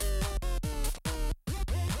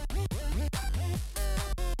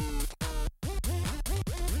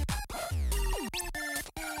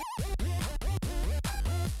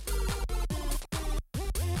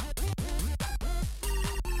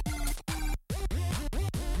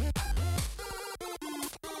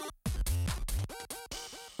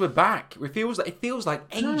we're back. It feels like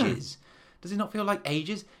Ah. ages. Does it not feel like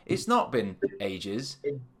ages? It's not been ages.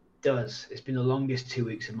 It does. It's been the longest 2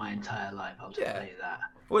 weeks of my entire life. I'll just tell you that.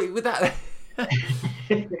 Wait, with that.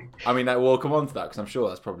 I mean, we'll come on to that because I'm sure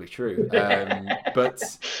that's probably true. But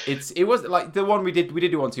it was like the one we did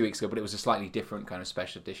do 2 weeks ago, but it was a slightly different kind of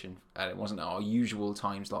special edition, and it wasn't our usual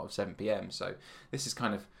time slot of 7 p.m. So this is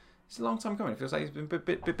it's a long time coming. It feels like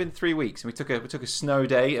it's been 3 weeks, and we took a snow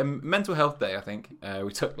day, a mental health day, I think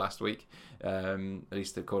we took last week. At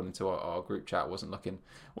least according to our group chat, wasn't looking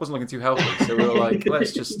too healthy. So we were like,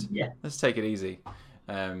 let's take it easy.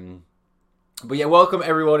 But yeah, welcome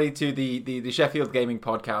everybody to the Sheffield Gaming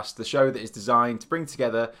Podcast, the show that is designed to bring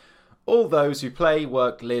together all those who play,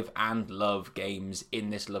 work, live and love games in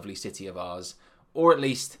this lovely city of ours, or at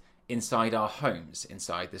least inside our homes,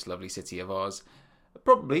 inside this lovely city of ours.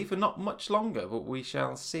 Probably for not much longer, but we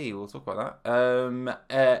shall see. We'll talk about that.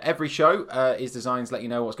 Every show is designed to let you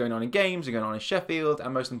know what's going on in games and going on in Sheffield,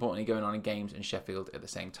 and most importantly, going on in games and Sheffield at the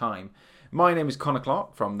same time. My name is Connor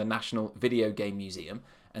Clark from the National Video Game Museum,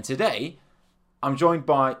 and today I'm joined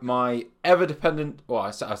by my ever-dependent... Well, now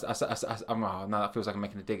that feels like I'm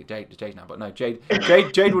making a dig at Jade now, but no, Jade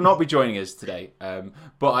will not be joining us today.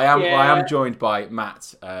 But I am joined by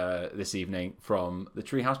Matt this evening from the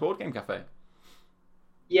Treehouse Board Game Cafe.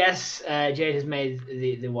 Yes, Jade has made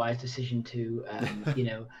the wise decision to,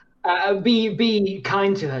 be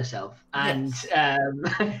kind to herself, and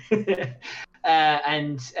I'm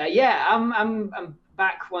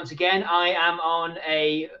back once again. I am on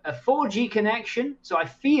a 4G connection, so I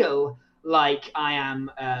feel like I am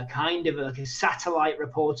kind of like a satellite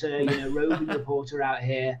reporter, roving reporter out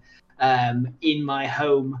here in my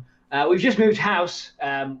home. We've just moved house,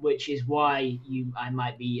 which is why I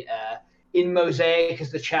might be in mosaic, as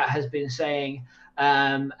the chat has been saying.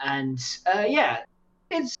 It's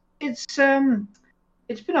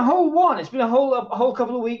been a whole one. It's been a whole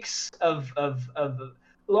couple of weeks of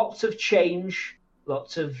lots of change,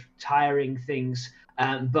 lots of tiring things.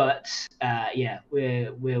 But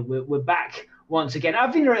we're back once again.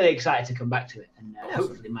 I've been really excited to come back to it, and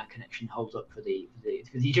hopefully my connection holds up for the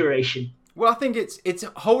duration. Well, I think it's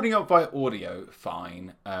holding up via audio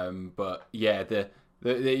fine, but yeah,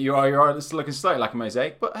 you're looking slightly like a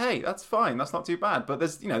mosaic, but hey, that's fine. That's not too bad. But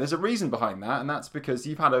there's a reason behind that, and that's because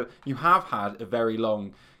you have had a very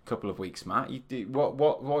long couple of weeks, Matt.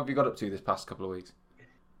 What have you got up to this past couple of weeks?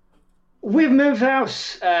 We've moved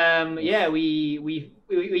house. We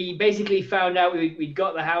basically found out we'd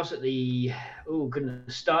got the house at the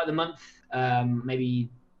start of the month, maybe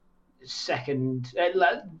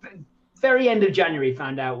very end of January.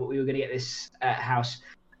 Found out we were going to get this house,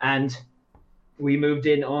 and we moved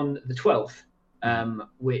in on the 12th,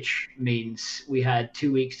 which means we had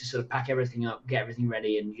 2 weeks to sort of pack everything up, get everything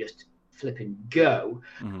ready, and just flip and go.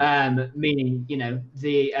 Mm-hmm. Meaning,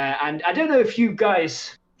 and I don't know if you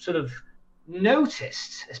guys sort of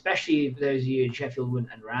noticed, especially those of you in Sheffield and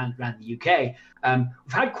around the UK,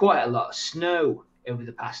 we've had quite a lot of snow over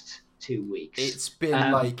the past 2 weeks. It's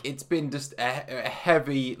been just a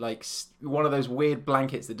heavy, like one of those weird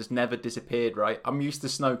blankets that just never disappeared, right? I'm used to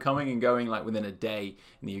snow coming and going like within a day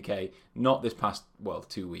in the UK. Not this past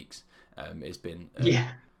 2 weeks. It's been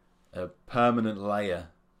a permanent layer.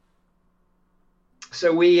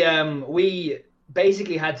 So we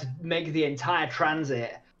basically had to make the entire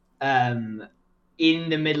transit in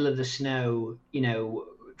the middle of the snow,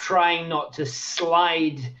 trying not to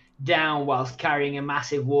slide down whilst carrying a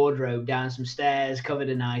massive wardrobe down some stairs covered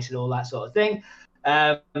in ice and all that sort of thing.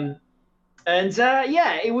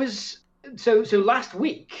 It was so last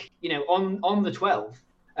week, on the 12th,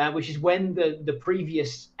 which is when the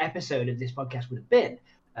previous episode of this podcast would have been.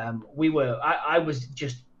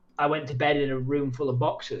 I went to bed in a room full of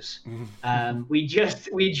boxers. We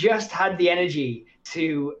just had the energy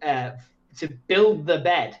to build the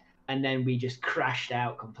bed, and then we just crashed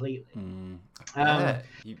out completely.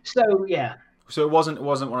 So it wasn't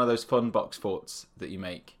one of those fun box forts that you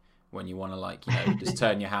make when you want to just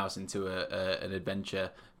turn your house into an adventure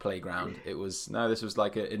playground. This was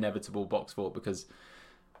like an inevitable box fort because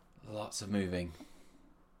lots of moving.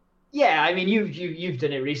 Yeah, I mean you've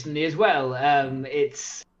done it recently as well.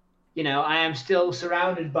 It's I am still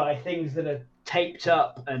surrounded by things that are taped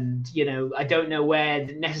up, and I don't know where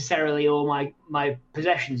necessarily all my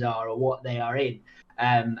possessions are or what they are in.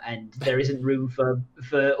 and there isn't room for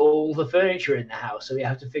all the furniture in the house, so we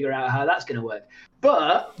have to figure out how that's going to work.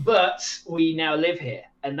 But we now live here,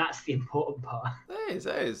 and that's the important part. It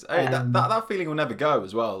is. Hey, that feeling will never go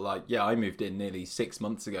as well. Like, yeah, I moved in nearly 6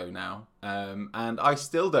 months ago now, and I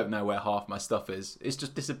still don't know where half my stuff is. It's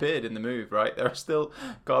just disappeared in the move, right? There are still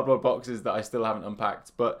cardboard boxes that I still haven't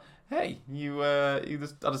unpacked, but hey, I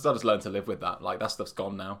just learned to live with that. Like, that stuff's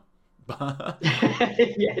gone now. Yeah,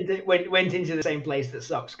 it went into the same place that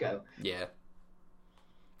socks go. Yeah.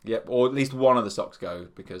 Yep, or at least one of the socks go,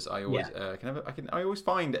 because I always I always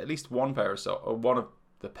find at least one pair of socks, or one of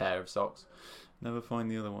the pair of socks. Never find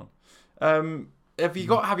the other one. Have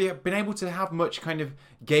you been able to have much kind of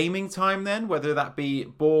gaming time then, whether that be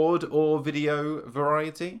board or video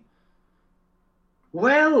variety?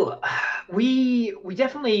 Well, we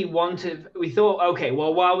definitely wanted. We thought, okay,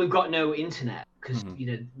 well, while we've got no internet, because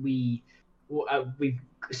we've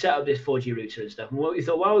set up this 4G router and stuff, and we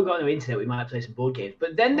thought, while we've got no internet, we might play some board games.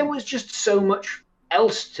 But then there was just so much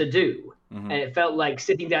else to do, and it felt like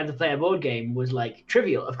sitting down to play a board game was like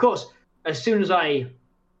trivial. Of course, as soon as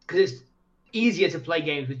because it's easier to play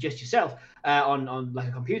games with just yourself on like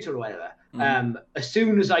a computer or whatever. As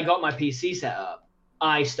soon as I got my PC set up,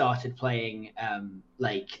 I started playing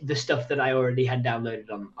like the stuff that I already had downloaded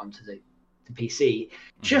onto the PC,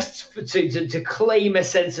 just to claim a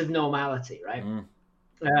sense of normality, right?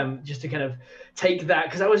 Just to kind of take that,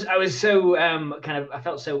 because I was so I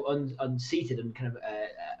felt so unseated and kind of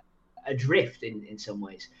adrift in some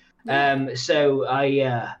ways. So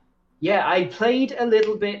I played a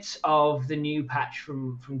little bit of the new patch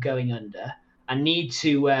from Going Under. I need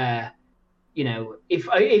to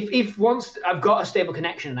if once I've got a stable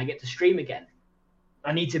connection and I get to stream again,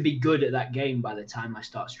 I need to be good at that game by the time I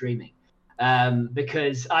start streaming,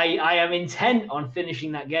 because I am intent on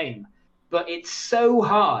finishing that game, but it's so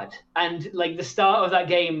hard, and like the start of that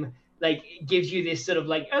game like gives you this sort of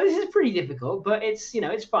like, oh, this is pretty difficult, but it's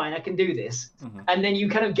it's fine, I can do this, and then you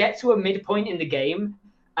kind of get to a midpoint in the game,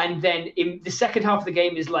 and then in the second half of the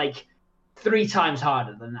game is like 3 times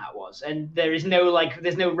harder than that was, and there's no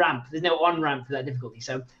ramp, there's no on ramp for that difficulty.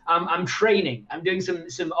 So I'm training. I'm doing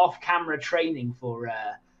some off camera training for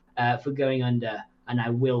Going Under, and I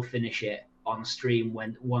will finish it on stream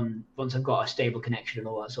once I've got a stable connection and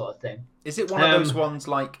all that sort of thing. Is it one of those ones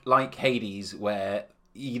like Hades, where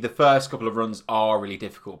the first couple of runs are really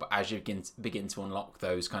difficult, but as you begin to unlock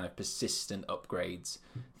those kind of persistent upgrades,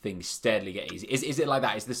 things steadily get easy? Is it like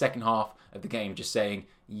that? Is the second half of the game just saying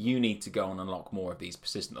you need to go and unlock more of these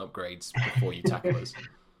persistent upgrades before you tackle us?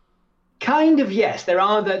 Kind of, yes. There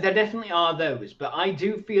definitely are those, but I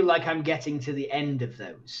do feel like I'm getting to the end of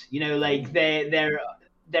those. Like there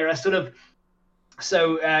are sort of,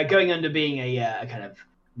 so Going Under being a kind of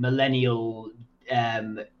millennial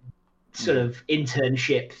sort of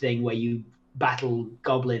internship thing where you battle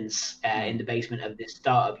goblins in the basement of this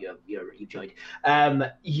startup you've joined.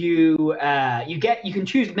 You can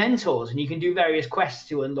choose mentors, and you can do various quests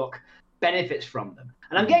to unlock benefits from them.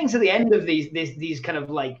 And I'm getting to the end of these kind of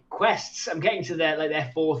like quests. I'm getting to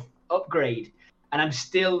their 4th upgrade, and I'm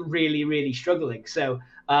still really, really struggling. So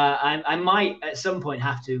I might at some point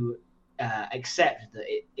have to accept that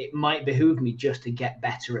it might behoove me just to get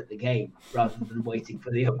better at the game rather than waiting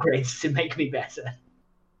for the upgrades to make me better.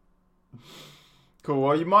 Cool.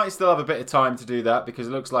 Well, you might still have a bit of time to do that, because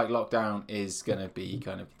it looks like lockdown is going to be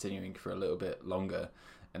kind of continuing for a little bit longer.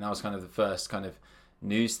 And that was kind of the first kind of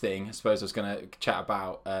news thing I suppose I was going to chat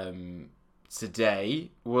about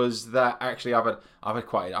today, was that actually I've had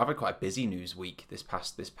quite a busy news week this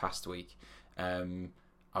past week. I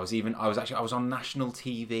was on national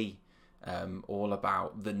TV, all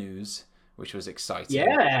about the news, which was exciting.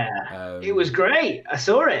 Yeah, it was great. I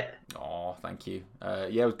saw it. Oh, thank you.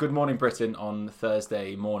 It was Good Morning Britain on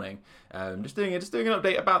Thursday morning. Just doing an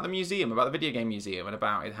update about the museum, about the video game museum, and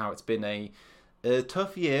about how it's been a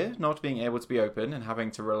tough year not being able to be open and having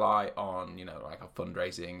to rely on like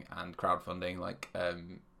fundraising and crowdfunding,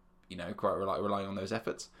 quite relying on those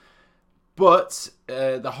efforts. But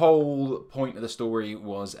the whole point of the story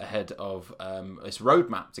was ahead of this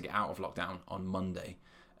roadmap to get out of lockdown on Monday.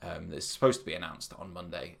 It's supposed to be announced on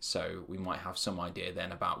Monday, so we might have some idea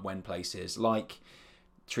then about when places like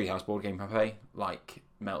Treehouse Board Game Cafe, like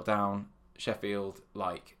Meltdown, Sheffield,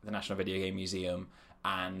 like the National Video Game Museum,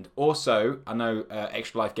 and also I know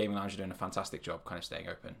Extra Life Gaming Lounge are doing a fantastic job kind of staying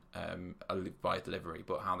open by delivery,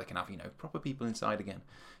 but how they can have proper people inside again.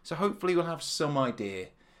 So hopefully we'll have some idea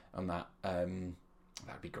on that.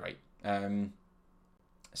 That'd be great.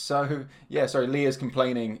 Leah's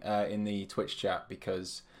complaining in the Twitch chat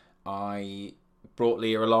because I brought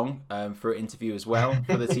Leah along for an interview as well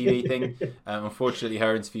for the TV thing. Unfortunately,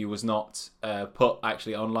 her interview was not put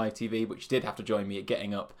actually on live TV, but she did have to join me at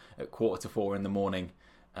getting up at 3:45 in the morning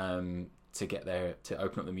to get there to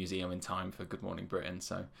open up the museum in time for Good Morning Britain.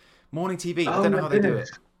 So morning TV, I don't know how they do it.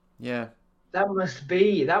 Yeah, that must have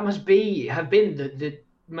been the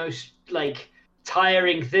most like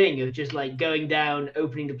tiring thing of just like going down,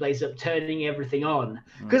 opening the place up, turning everything on.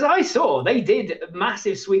 Because I saw they did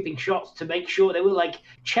massive sweeping shots to make sure they were like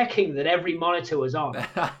checking that every monitor was on.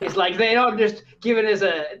 It's like they're not just giving us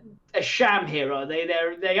a sham here, are they?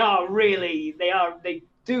 They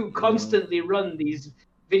do constantly run these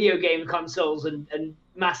video game consoles and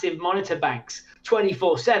massive monitor banks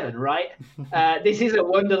 24/7, right? This is a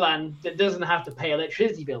wonderland that doesn't have to pay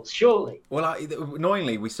electricity bills, surely. Well,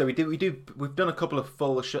 annoyingly, we've done a couple of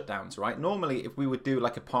full shutdowns, right? Normally, if we would do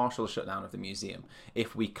like a partial shutdown of the museum,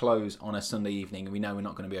 if we close on a Sunday evening and we know we're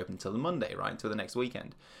not going to be open until the Monday, right, until the next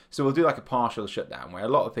weekend, so we'll do like a partial shutdown where a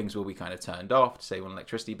lot of things will be kind of turned off to save on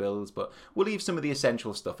electricity bills, but we'll leave some of the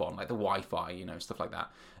essential stuff on, like the Wi-Fi, stuff like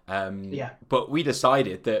that. But we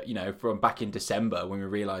decided that, from back in December when we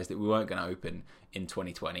realised that we weren't going to open in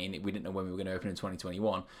 2020 and we didn't know when we were going to open in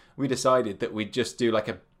 2021, we decided that we'd just do like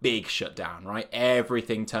a big shutdown, right?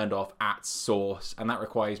 Everything turned off at source, and that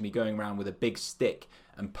requires me going around with a big stick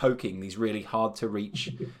and poking these really hard to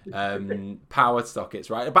reach power sockets,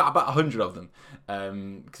 right? About 100 of them,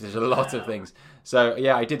 because there's a lot of things. So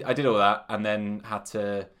yeah, I did all that, and then had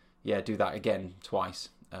to do that again twice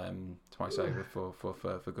over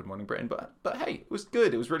for Good Morning Britain. But hey, it was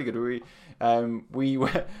good. It was really good. We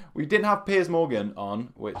didn't have Piers Morgan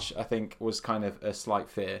on, which I think was kind of a slight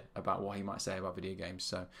fear about what he might say about video games.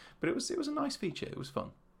 So, but it was a nice feature. It was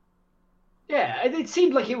fun. Yeah, it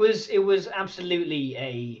seemed like it was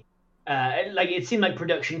absolutely it seemed like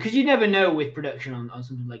production, because you never know with production on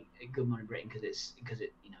something like Good Morning Britain because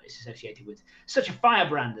it it's associated with such a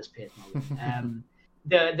firebrand as Piers Morgan.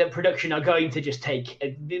 The production are going to just take.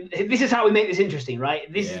 This is how we make this interesting,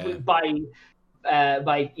 right? This is by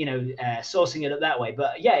sourcing it up that way.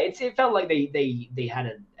 But yeah, it felt like they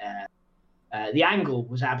had the angle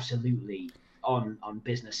was absolutely on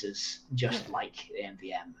businesses just like the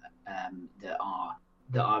MVM that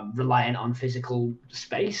are reliant on physical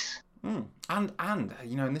space. And and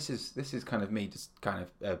this is kind of me just kind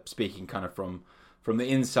of speaking kind of from the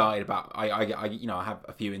inside about I have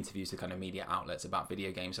a few interviews to kind of media outlets about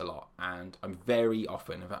video games a lot, and I'm very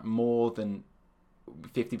often, in fact more than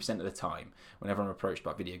 50% of the time, whenever I'm approached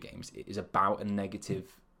about video games, it is about a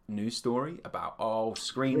negative news story about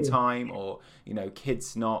screen time, or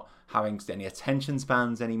kids not having any attention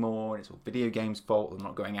spans anymore, and it's all video games' fault. They're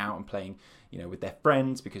not going out and playing with their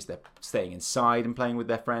friends because they're staying inside and playing with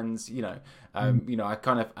their friends. I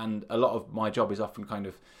kind of, and a lot of my job is often kind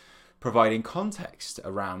of providing context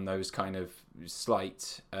around those kind of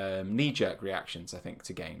slight knee-jerk reactions, I think,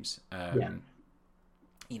 to games.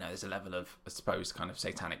 There's a level of, I suppose, kind of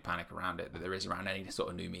satanic panic around it that there is around any sort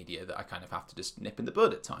of new media that I kind of have to just nip in the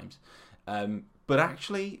bud at times. But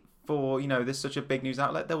actually, for there's such a big news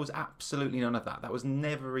outlet, there was absolutely none of that. That was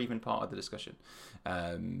never even part of the discussion.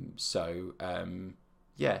 So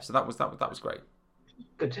that was great.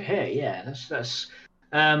 Good to hear. Yeah, that's.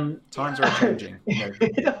 Times are changing.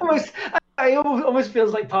 It almost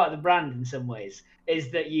feels like part of the brand in some ways.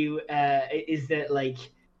 Is that like,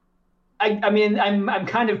 I mean, I'm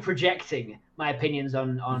kind of projecting my opinions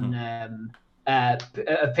on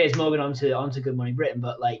Piers Morgan onto Good Morning Britain,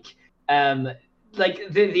 but like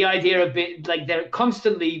the idea of it, like they're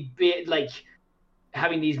constantly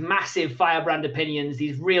having these massive firebrand opinions,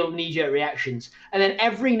 these real knee-jerk reactions, and then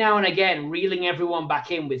every now and again reeling everyone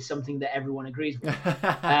back in with something that everyone agrees with.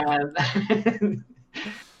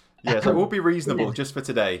 So we'll be reasonable just for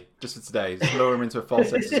today. Just lower them into a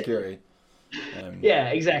false sense of security. Yeah,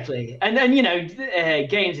 exactly. And then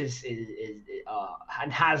games is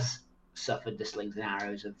and has suffered the slings and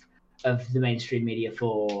arrows of the mainstream media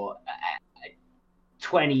for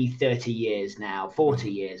 20, 30 years now, 40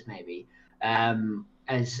 years maybe.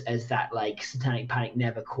 As that like satanic panic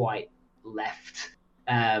never quite left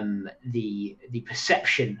the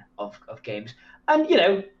perception of games,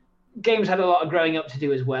 and games had a lot of growing up to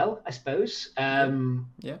do as well, I suppose. And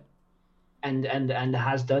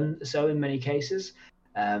has done so in many cases.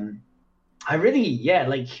 I really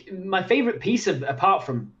like my favorite piece of, apart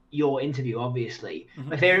from your interview, obviously,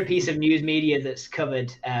 my favorite piece of news media that's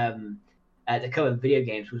covered that covered video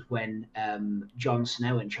games was when Jon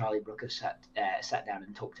Snow and Charlie Brooker sat down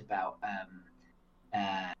and talked about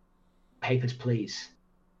Papers, Please.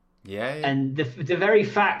 Yeah. And the very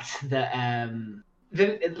fact that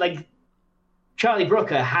Charlie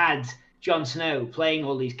Brooker had Jon Snow playing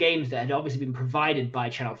all these games that had obviously been provided by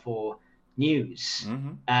Channel 4 News.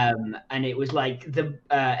 And it was like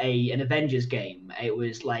an Avengers game. It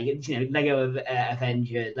was like, Lego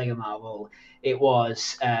Avengers, Lego Marvel. It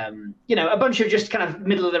was, a bunch of just kind of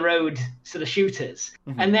middle of the road sort of shooters.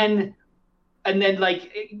 And then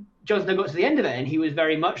like Jon Snow got to the end of it, and he was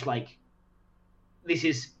very much like, this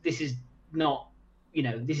is not,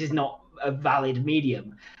 this is not a valid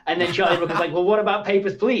medium. And then Charlie Brooker was like, well, what about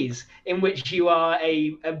Papers, Please, in which you are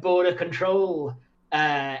a border control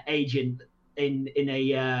agent in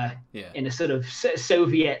a sort of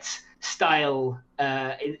Soviet style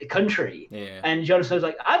country. And Jon Snow's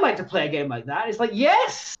like, I'd like to play a game like that. It's like,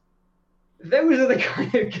 yes, those are the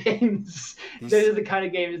kind of games. Those are the kind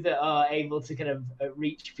of games that are able to kind of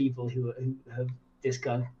reach people who have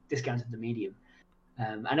discounted the medium.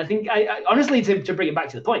 And I think, I honestly, to bring it back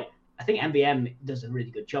to the point, I think MVM does a really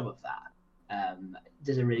good job of that.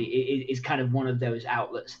 Is kind of one of those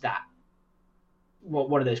outlets that,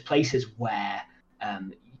 one of those places where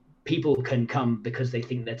people can come because they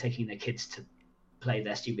think they're taking their kids to play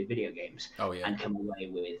their stupid video games, and come away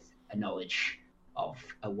with a knowledge of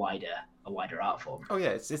a wider art form.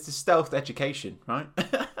 It's a stealth education, right?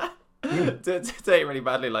 to take it really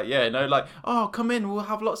badly, come in, we'll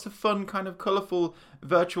have lots of fun, kind of colourful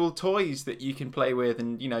virtual toys that you can play with,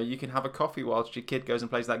 and you can have a coffee whilst your kid goes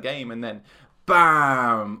and plays that game, and then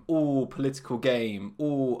bam, all political game,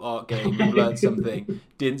 all art game, you've learned something,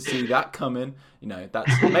 didn't see that coming.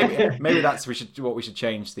 That's maybe that's what we should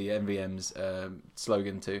change the MVM's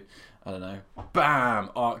slogan to. I don't know. Bam!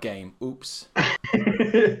 Art game. Oops.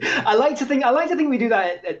 I like to think we do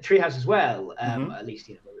that at Treehouse as well. At least,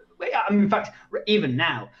 in fact, even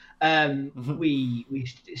now, we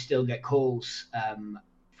still get calls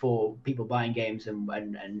for people buying games, and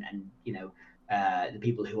the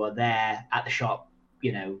people who are there at the shop,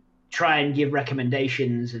 try and give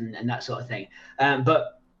recommendations and that sort of thing.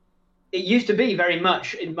 But it used to be very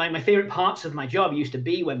much my favorite parts of my job used to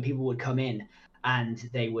be when people would come in and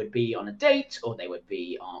they would be on a date, or they would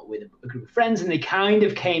be with a group of friends, and they kind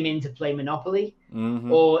of came in to play Monopoly,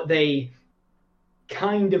 or they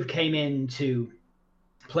kind of came in to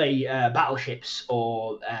play battleships,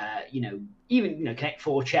 or even Connect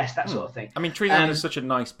 4 chess, that sort of thing. I mean, Treehouse is such a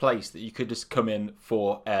nice place that you could just come in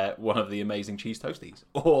for one of the amazing cheese toasties,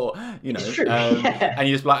 or It's true. and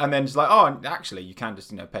you just and then just actually you can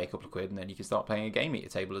just pay a couple of quid, and then you can start playing a game at your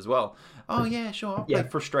table as well. Oh yeah, sure, I'll play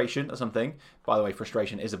Frustration or something. By the way,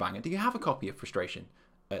 Frustration is a banger. Do you have a copy of Frustration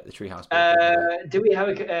at the Treehouse? Do we have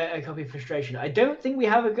a copy of Frustration? I don't think we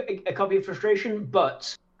have a copy of Frustration,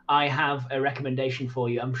 but I have a recommendation for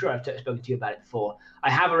you. I'm sure I've spoken to you about it before. I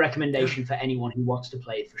have a recommendation for anyone who wants to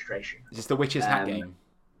play Frustration. Is this the Witch's Hat game?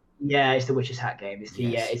 Yeah, it's the Witch's Hat game. It's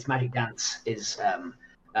it's Magic Dance. If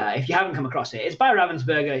you haven't come across it, it's by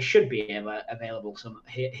Ravensburger. It should be available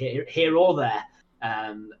here or there.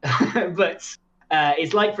 But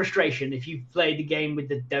it's like Frustration. If you play the game with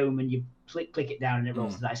the dome and you click it down and it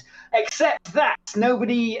rolls the dice. Except that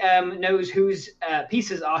nobody knows whose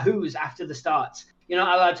pieces are whose after the start. You're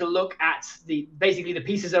not allowed to look at basically the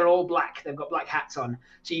pieces are all black. They've got black hats on,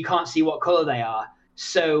 so you can't see what color they are.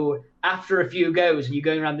 So after a few goes and you're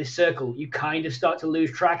going around this circle, you kind of start to lose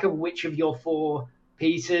track of which of your four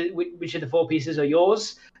pieces, which of the four pieces are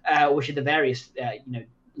yours, which are the various,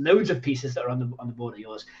 loads of pieces that are on the board are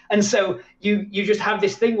yours. And so you just have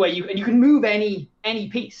this thing where you can move any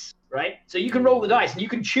piece, right? So you can roll the dice and you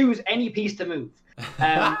can choose any piece to move,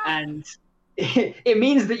 and it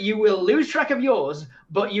means that you will lose track of yours,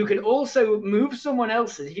 but you can also move someone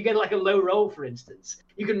else's. If you get like a low roll, for instance,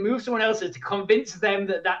 you can move someone else's to convince them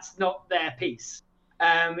that that's not their piece.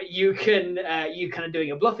 You kind of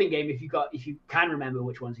doing a bluffing game if you can remember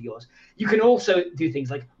which ones are yours. You can also do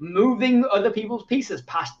things like moving other people's pieces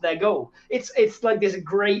past their goal. It's like this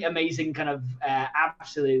great, amazing kind of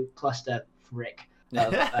absolute cluster frick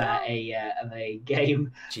of a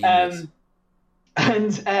game.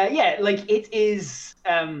 It is.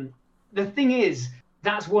 The thing is,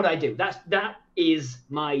 that's what I do. That is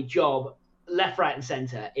my job, left, right, and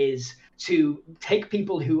center, is to take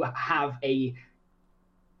people who have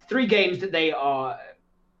three games that they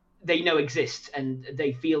know exist, and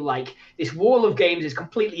they feel like this wall of games is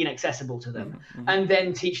completely inaccessible to them, and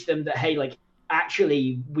then teach them that, hey, like,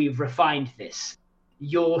 actually, we've refined this.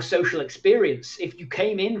 Your social experience, if you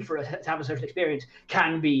came in to have a social experience,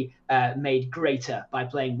 can be made greater by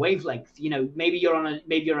playing Wavelength. Maybe you're on a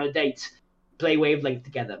date, play Wavelength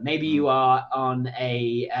together. Maybe you are on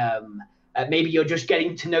maybe you're just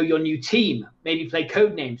getting to know your new team. Maybe play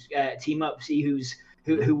Codenames, team up, see who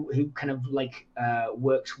kind of like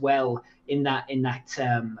works well in that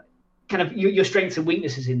kind of your strengths and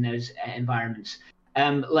weaknesses in those environments.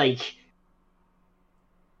 Like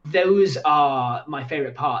those are my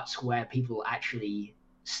favorite parts where people actually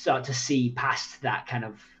start to see past that kind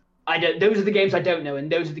of those are the games I don't know,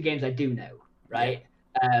 and those are the games I do know, right?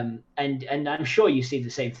 And I'm sure you see the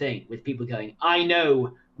same thing with people going, I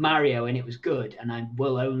know Mario and it was good, and I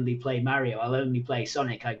will only play Mario, I'll only play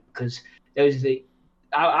Sonic, because those are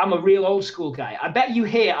I'm a real old school guy. I bet you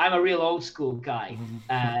hear I'm a real old school guy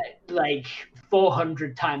like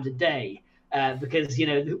 400 times a day, because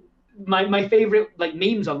my favorite like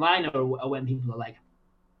memes online are when people are like,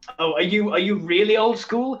 oh, are you really old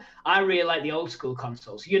school? I really like the old school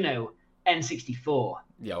consoles, N64.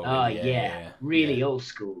 Really old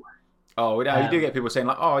school. Oh, you do get people saying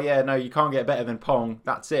like, oh yeah, no, you can't get better than Pong.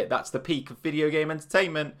 That's it. That's the peak of video game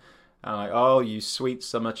entertainment. And I'm like, oh, you sweet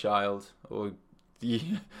summer child. Or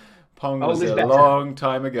Pong was a long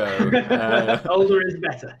time ago. Older is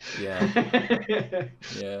better. Yeah.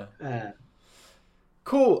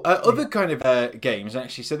 Cool. Other kind of games,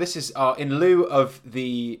 actually. So this is in lieu of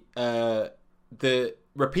the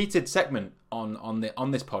repeated segment on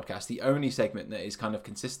this podcast, the only segment that is kind of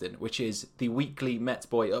consistent, which is the weekly Met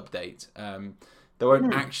Boy update. There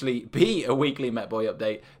won't actually be a weekly Met Boy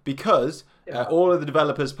update because all of the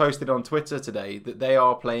developers posted on Twitter today that they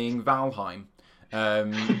are playing Valheim.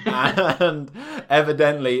 And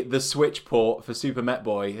evidently the Switch port for Super Met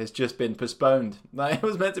Boy has just been postponed. Like, it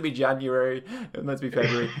was meant to be January, it was meant to be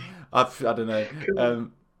February. I don't know.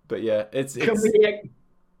 But yeah, it's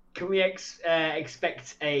Can we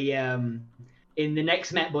expect a in the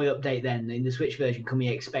next Met Boy update then, in the Switch version, can we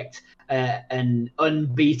expect an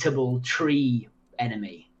unbeatable tree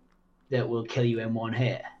enemy that will kill you in one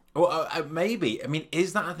hit? Well, maybe. I mean,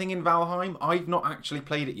 is that a thing in Valheim? I've not actually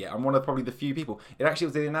played it yet. I'm one of probably the few people. It actually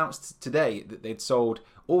was announced today that they'd sold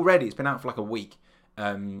already. It's been out for like a week.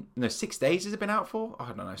 6 days has it been out for? I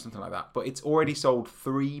don't know, something like that. But it's already sold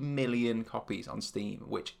 3 million copies on Steam,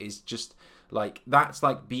 which is just like, that's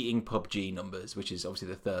like beating PUBG numbers, which is obviously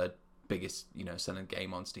the third biggest, selling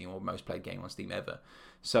game on Steam, or most played game on Steam ever.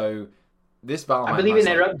 So this Valheim, I believe in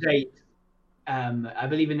their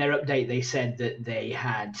update, they said that they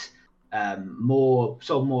had more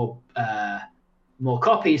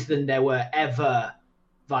copies than there were ever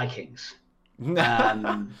Vikings.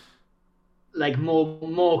 Like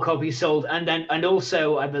more copies sold, and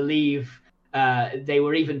also I believe they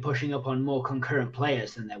were even pushing up on more concurrent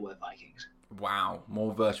players than there were Vikings. Wow,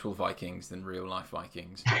 more virtual Vikings than real life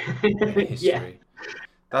Vikings in history. Yeah.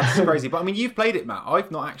 That's crazy. But I mean, you've played it, Matt.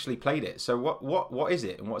 I've not actually played it. So what is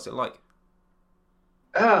it, and what's it like?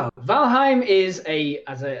 Oh, Valheim is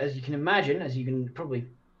as you can imagine, as you can probably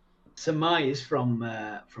surmise from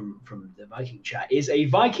the Viking chat, is a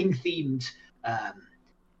Viking themed.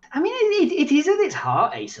 I mean, it is at its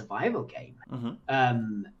heart a survival game.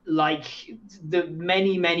 Mm-hmm. Like the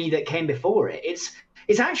many that came before it.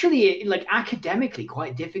 It's actually, like, academically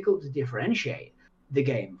quite difficult to differentiate the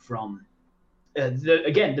game from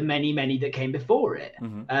the many that came before it.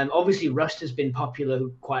 Mm-hmm. Obviously, Rust has been popular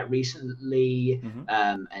quite recently, mm-hmm.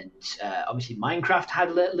 And obviously Minecraft had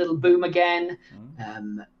a little boom again.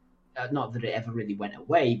 Mm-hmm. Not that it ever really went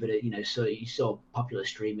away, but so you saw popular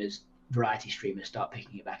variety streamers start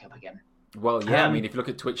picking it back up again. Well, yeah, I mean, if you look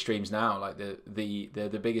at Twitch streams now, like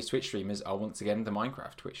the biggest Twitch streamers are once again the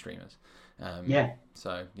Minecraft Twitch streamers. Yeah.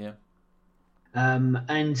 So yeah.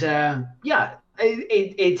 It's a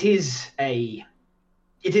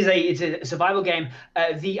survival game.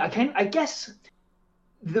 I guess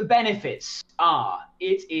the benefits are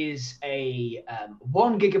it is a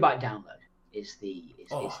 1 gigabyte download is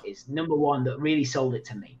number one that really sold it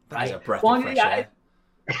to me. That is a breath of fresh air.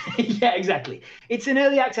 Yeah, exactly. It's an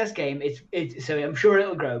early access game. It's so I'm sure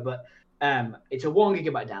it'll grow, but it's a 1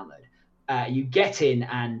 gigabyte download. You get in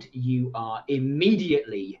and you are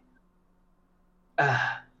immediately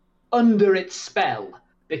under its spell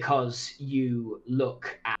because you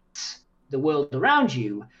look at the world around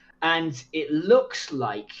you and it looks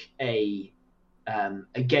like a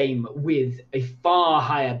game with a far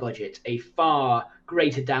higher budget, a far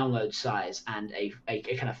greater download size, and a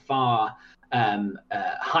kind of far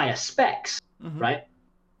higher specs, mm-hmm. right?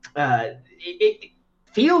 It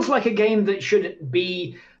feels like a game that should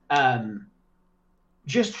be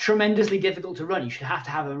just tremendously difficult to run. You should have to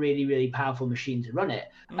have a really, really powerful machine to run it.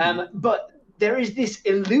 Mm-hmm. But there is this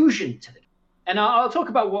illusion to it. And I'll talk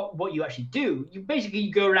about what you actually do. You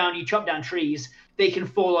go around, you chop down trees, they can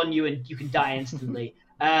fall on you and you can die instantly.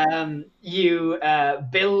 You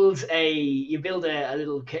build a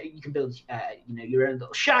little. You can build your own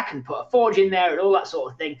little shack and put a forge in there and all that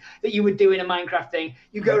sort of thing that you would do in a Minecraft thing.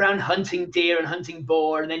 You go around hunting deer and hunting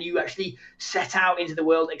boar, and then you actually set out into the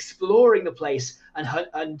world, exploring the place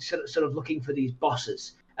and sort of looking for these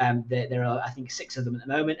bosses. There are, I think, 6 of them at the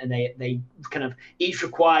moment, and they kind of each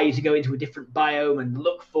require you to go into a different biome and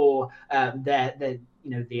look for the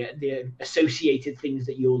associated things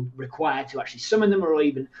that you'll require to actually summon them, or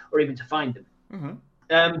even to find them.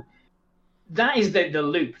 Mm-hmm. That is the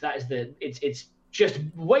loop. That is it's just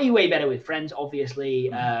way better with friends. Obviously,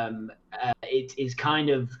 it is kind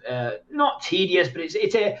of not tedious, but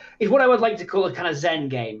it's what I would like to call a kind of Zen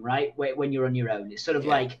game, right? When you're on your own, it's sort of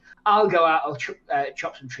like I'll go out, I'll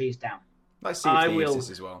chop some trees down. Like Sea of Thieves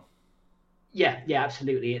as well. Yeah,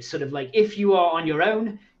 absolutely. It's sort of like if you are on your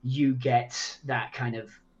own, you get that kind of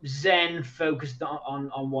Zen focused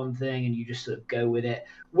on one thing, and you just sort of go with it.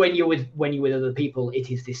 When you're with other people,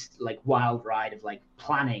 it is this like wild ride of like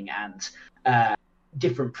planning and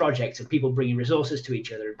different projects and people bringing resources to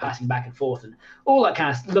each other and passing back and forth and all that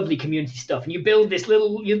kind of lovely community stuff. And you build this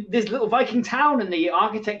little Viking town, and the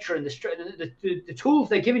architecture and the tools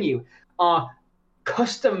they're giving you are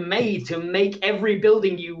custom made to make every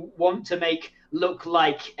building you want to make look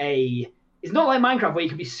like it's not like Minecraft where you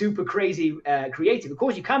can be super crazy creative. Of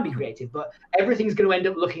course you can be creative, but everything's going to end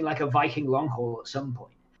up looking like a Viking long haul at some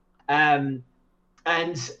point.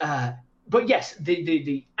 But yes,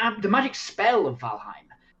 the magic spell of Valheim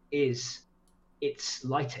is its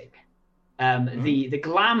lighting. The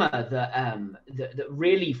glamour that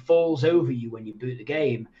really falls over you when you boot the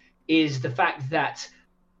game is the fact that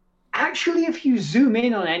actually, if you zoom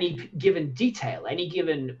in on any given detail, any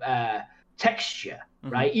given texture,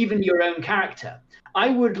 right, even your own character, I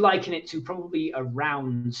would liken it to probably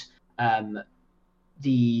around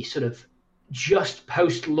the sort of just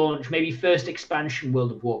post-launch, maybe first expansion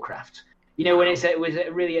World of Warcraft. When it was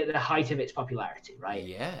really at the height of its popularity, right?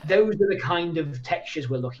 Yeah. Those are the kind of textures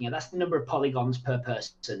we're looking at. That's the number of polygons per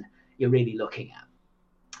person you're really looking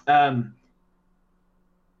at.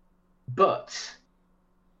 But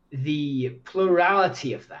the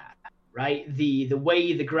plurality of that, right? The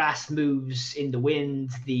way the grass moves in the wind,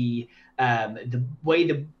 the way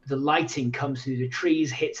the lighting comes through the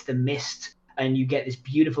trees, hits the mist, and you get this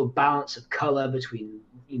beautiful balance of color between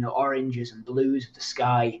oranges and blues of the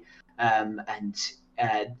sky. And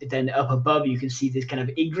then up above you can see this kind of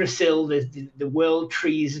Yggdrasil, the world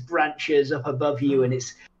trees branches up above you, and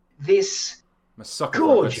it's this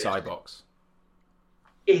gorgeous skybox.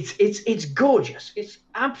 It's gorgeous. It's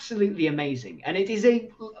absolutely amazing, and it is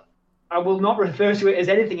I will not refer to it as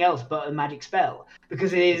anything else but a magic spell,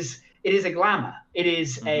 because it is a glamour. It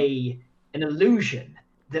is an illusion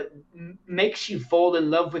that makes you fall in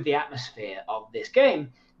love with the atmosphere of this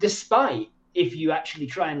game, despite, if you actually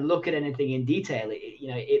try and look at anything in detail,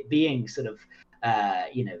 it being sort of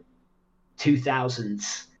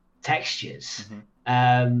 2000s textures.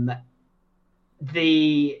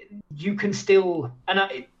 You can still,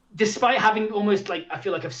 and despite having almost like, I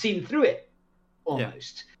feel like I've seen through it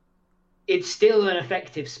almost, it's still an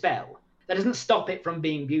effective spell. That doesn't stop it from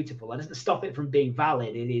being beautiful. That doesn't stop it from being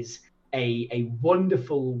valid. It is a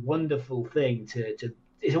wonderful, wonderful thing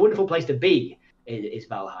it's a wonderful place to be, is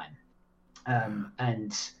Valheim.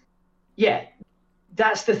 And yeah,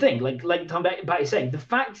 that's the thing. Like Tom Batty is saying, the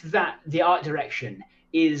fact that the art direction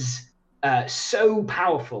is so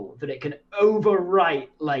powerful that it can overwrite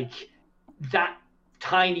like that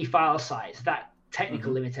tiny file size, that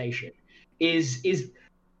technical limitation, is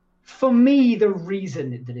for me the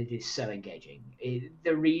reason that it is so engaging.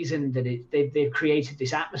 The reason that they've created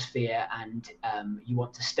this atmosphere, and you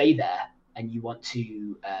want to stay there. And you want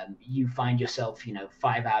to, you find yourself,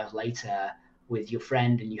 5 hours later with your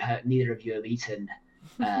friend, and neither of you have eaten,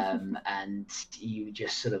 and you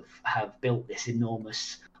just sort of have built this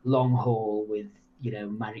enormous long hall with,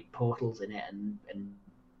 magic portals in it and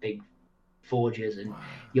big forges, and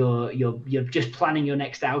you're just planning your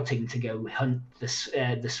next outing to go hunt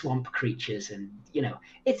the swamp creatures, and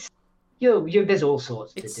there's all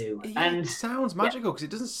sorts to do. And it sounds magical because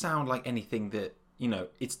it doesn't sound like anything that.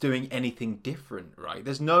 It's doing anything different, right?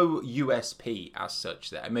 There's no USP as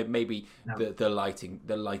such there. Maybe the lighting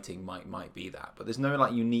might be that, but there's no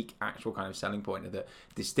like unique actual kind of selling point that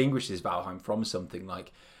distinguishes Valheim from something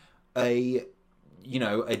like a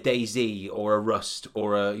DayZ or a Rust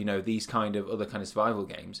or these kind of other kind of survival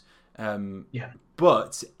games. Yeah.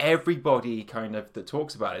 But everybody kind of that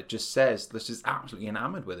talks about it just says they're just absolutely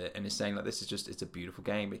enamored with it and is saying like this is just it's a beautiful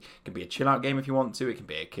game. It can be a chill out game if you want to. It can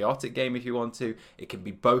be a chaotic game if you want to. It can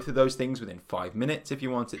be both of those things within 5 minutes if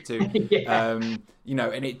you want it to. Yeah. You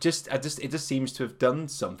know, and it just seems to have done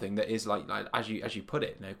something that is like as you put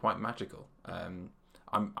it, you know, quite magical.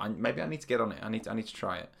 Maybe I need to get on it. I need to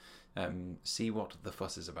try it. See what the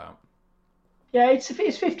fuss is about. Yeah, it's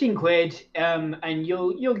 15 quid, and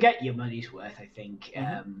you'll get your money's worth, I think.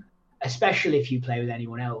 Especially if you play with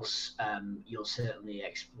anyone else, you'll certainly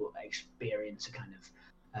experience a kind of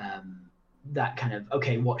that kind of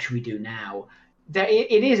okay, what should we do now?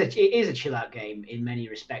 It is a chill out game in many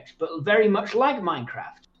respects, but very much like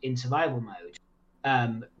Minecraft in survival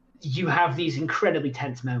mode. You have these incredibly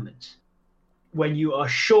tense moments when you are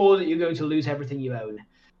sure that you're going to lose everything you own,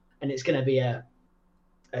 and it's going to be a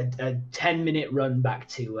 10-minute run back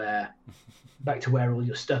to where all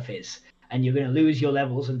your stuff is, and you're going to lose your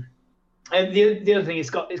levels. And the other thing, it's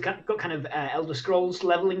got kind of Elder Scrolls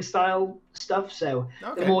leveling style stuff. So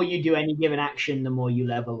the more you do any given action, the more you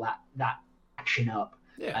level that action up,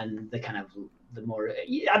 and the more.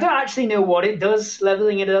 I don't actually know what it does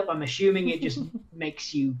leveling it up. I'm assuming it just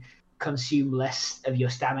makes you consume less of your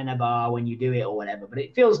stamina bar when you do it or whatever. But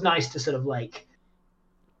it feels nice to sort of like.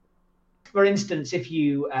 For instance, if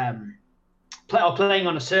you are playing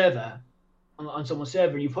on a server, on someone's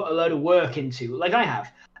server, and you put a load of work into, like I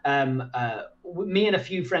have, me and a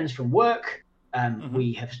few friends from work,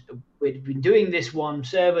 we've been doing this one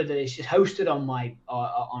server that is just hosted on my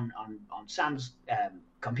on Sam's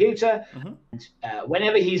computer. And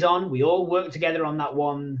whenever he's on, we all work together on that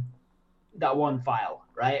one file,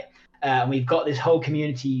 right? And we've got this whole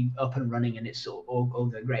community up and running, and it's all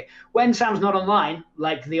going great. When Sam's not online,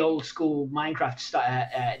 like the old school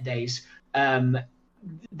Minecraft days,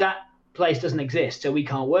 that place doesn't exist, so we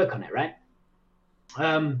can't work on it, right?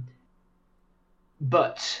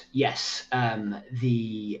 But yes,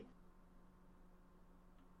 the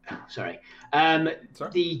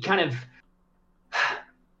kind of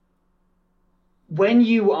when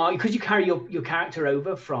you are, because you carry your character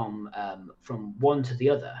over from one to the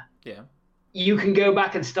other. Yeah. You can go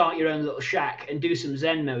back and start your own little shack and do some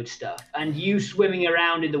Zen mode stuff. And you swimming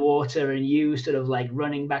around in the water and you sort of like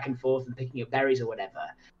running back and forth and picking up berries or whatever.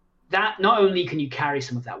 That not only can you carry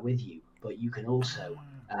some of that with you, but you can also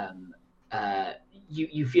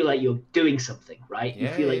you feel like you're doing something, right? You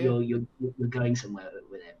feel like you're going somewhere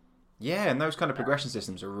with it. Yeah, and those kind of progression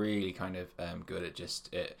systems are really kind of good at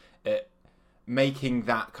just making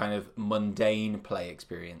that kind of mundane play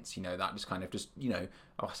experience, you know, that just kind of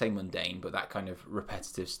I say mundane, but that kind of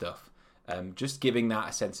repetitive stuff, just giving that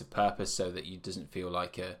a sense of purpose so that you doesn't feel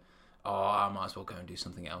like I might as well go and do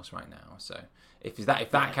something else right now. So if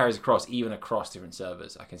that carries across, even across different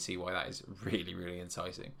servers, I can see why that is really, really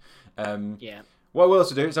enticing. What we'll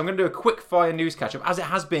also do is I'm going to do a quick fire news catch up, as it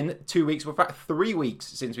has been 2 weeks, well, in fact 3 weeks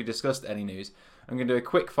since we discussed any news. I'm going to do a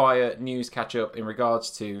quick fire news catch up in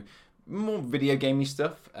regards to more video gamey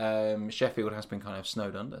stuff. Sheffield has been kind of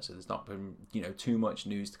snowed under, so there's not been too much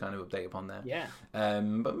news to kind of update upon there.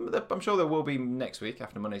 But I'm sure there will be next week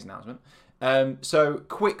after Monday's announcement. So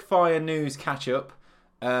quick fire news catch up.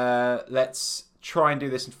 Let's try and do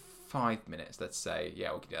this in 5 minutes. Let's say, we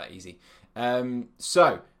can do that easy.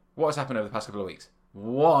 So what has happened over the past couple of weeks?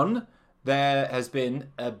 One, there has been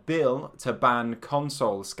a bill to ban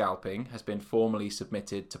console scalping has been formally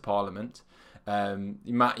submitted to Parliament.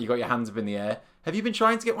 Matt, you got your hands up in the air. Have you been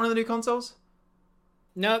trying to get one of the new consoles?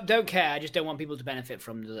 No, don't care. I just don't want people to benefit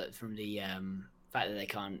from the fact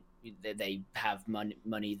that they have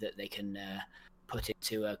money that they can put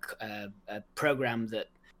into a program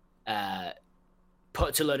that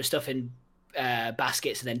puts a load of stuff in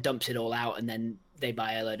baskets and then dumps it all out, and then they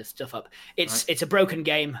buy a load of stuff up. It's a broken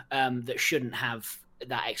game that shouldn't have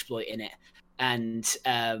that exploit in it. And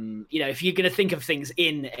if you're going to think of things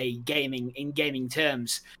in gaming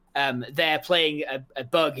terms, they're playing a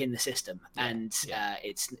bug in the system, and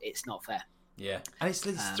it's not fair. Yeah, and it's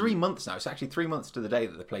 3 months now. It's actually 3 months to the day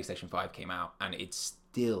that the PlayStation 5 came out, and it's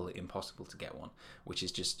still impossible to get one, which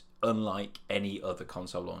is just unlike any other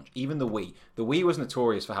console launch. Even the Wii. The Wii was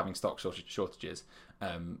notorious for having stock shortages,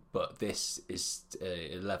 but this is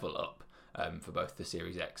a level up for both the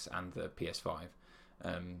Series X and the PS5.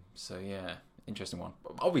 So yeah, interesting one.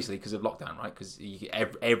 Obviously because of lockdown, right? Because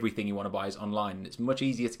everything you want to buy is online, and it's much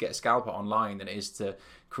easier to get a scalper online than it is to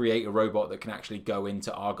create a robot that can actually go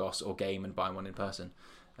into Argos or Game and buy one in person.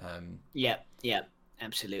 Yeah,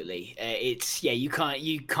 absolutely.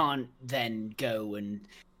 You can't then go and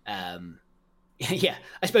I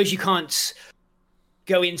suppose you can't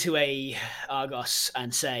go into a Argos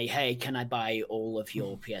and say, "Hey, can I buy all of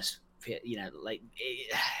your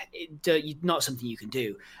not something you can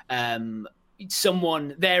do.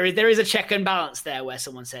 Someone there is a check and balance there where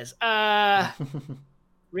someone says,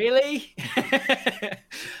 really?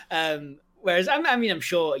 Whereas I'm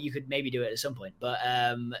sure you could maybe do it at some point, but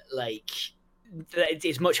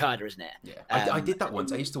it's much harder, isn't it? Yeah, I did that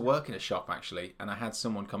once. I used to work in a shop actually, and I had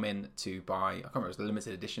someone come in to buy, I can't remember, it was the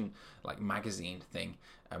limited edition magazine thing,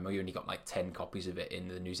 and we only got 10 copies of it in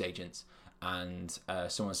the newsagents. And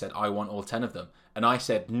someone said, I want all 10 of them. And I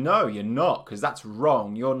said, no, you're not, because that's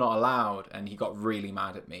wrong. You're not allowed. And he got really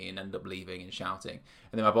mad at me and ended up leaving and shouting.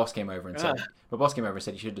 And then my boss came over and said,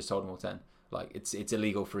 you should have just sold them all 10. It's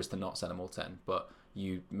illegal for us to not sell them all 10. But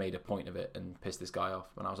you made a point of it and pissed this guy off.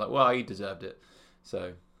 And I was like, well, he deserved it.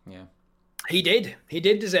 So, yeah. He did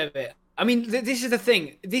deserve it. I mean, this is the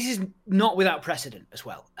thing. This is not without precedent as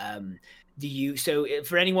well. So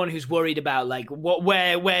for anyone who's worried about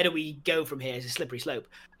where do we go from here? It's a slippery slope.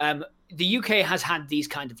 The UK has had these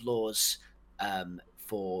kind of laws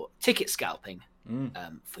for ticket scalping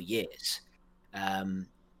for years, and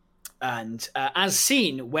as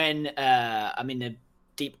seen when I'm in a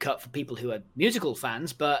deep cut for people who are musical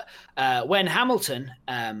fans, but when Hamilton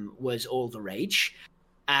was all the rage,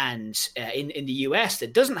 and in the US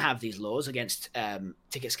that doesn't have these laws against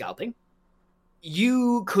ticket scalping.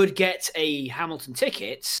 You could get a Hamilton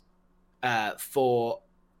ticket for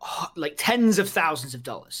tens of thousands of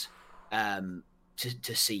dollars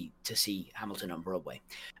to see Hamilton on Broadway,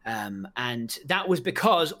 and that was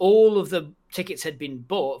because all of the tickets had been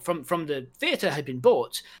bought from the theatre had been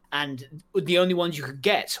bought, and the only ones you could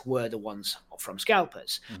get were the ones from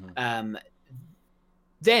scalpers. Mm-hmm.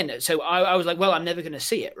 So I was like, well, I'm never going to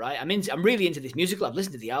see it, right? I'm really into this musical. I've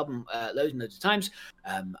listened to the album loads and loads of times.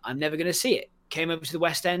 I'm never going to see it. Came over to the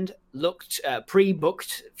West End, looked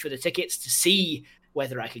pre-booked for the tickets to see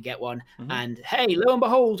whether I could get one. Mm-hmm. And hey, lo and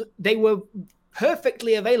behold, they were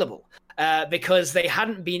perfectly available because they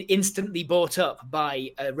hadn't been instantly bought up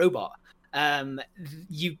by a robot.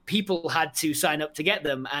 People had to sign up to get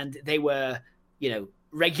them, and they were,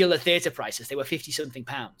 regular theatre prices. They were £50-something.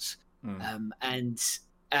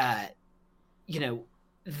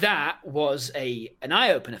 That was an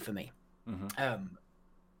eye-opener for me. Mm-hmm.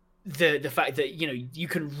 The fact that you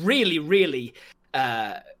can really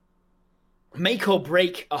make or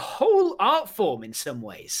break a whole art form in some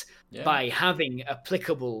ways by having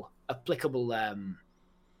applicable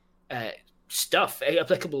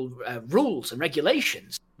rules and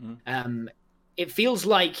regulations. It feels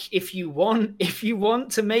like if you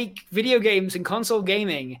want to make video games and console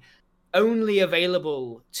gaming only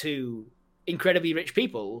available to incredibly rich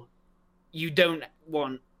people, you don't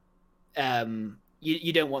want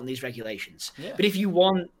you don't want these regulations. Yeah. But if you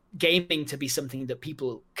want gaming to be something that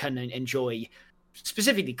people can enjoy,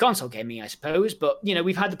 specifically console gaming, I suppose. But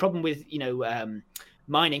we've had the problem with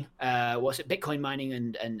mining. Bitcoin mining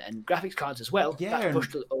and graphics cards as well. Yeah, that's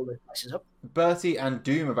pushed all the prices up. Bertie and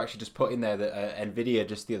Doom have actually just put in there that Nvidia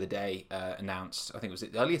just the other day announced, I think it was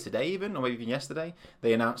earlier today even, or maybe even yesterday,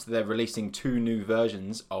 they announced that they're releasing 2 new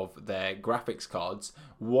versions of their graphics cards.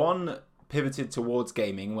 One pivoted towards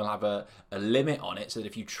gaming will have a limit on it, so that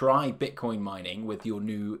if you try Bitcoin mining with your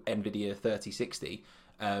new Nvidia 3060,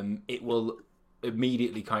 it will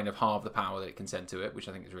immediately kind of halve the power that it can send to it, which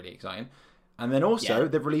I think is really exciting. And then also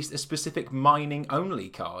they've released a specific mining only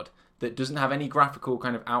card that doesn't have any graphical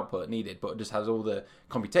kind of output needed, but just has all the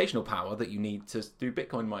computational power that you need to do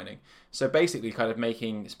Bitcoin mining. So basically kind of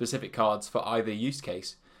making specific cards for either use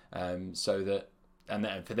case, so that, and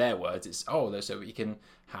then for their words, it's so you can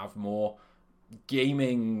have more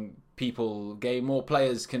gaming people, more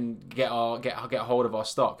players can get a hold of our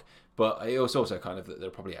stock. But it was also kind of that they're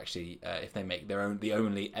probably actually, if they make the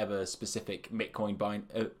only ever specific Bitcoin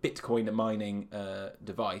mining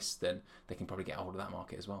device, then they can probably get a hold of that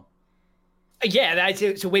market as well. Yeah,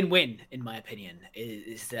 it's a win-win in my opinion.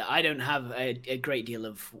 Is that I don't have a great deal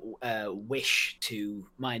of wish to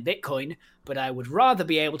mine Bitcoin, but I would rather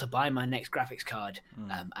be able to buy my next graphics card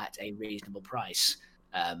at a reasonable price.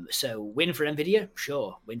 So win for Nvidia,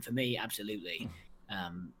 sure. Win for me, absolutely.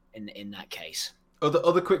 In that case.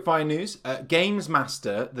 Other quickfire news: Games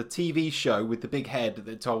Master, the TV show with the big head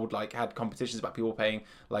that had competitions about people playing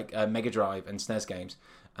Mega Drive and SNES games.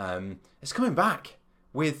 It's coming back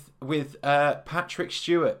with Patrick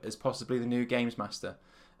Stewart as possibly the new Games Master.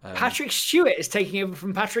 Patrick Stewart is taking over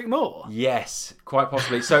from Patrick Moore. Yes, quite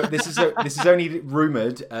possibly. So this is only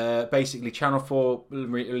rumored. Basically, Channel 4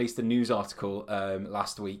 released a news article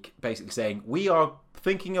last week, basically saying we are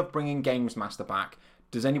thinking of bringing Games Master back.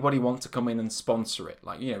 does anybody want to come in and sponsor it?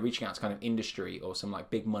 Like, reaching out to kind of industry or some like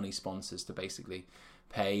big money sponsors to basically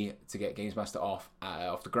pay to get Games Master off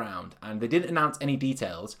the ground. And they didn't announce any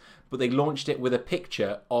details, but they launched it with a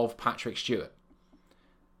picture of Patrick Stewart.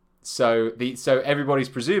 So everybody's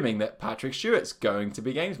presuming that Patrick Stewart's going to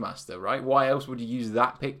be Games Master, right? Why else would you use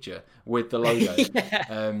that picture with the logo?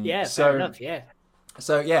 Fair enough, yeah.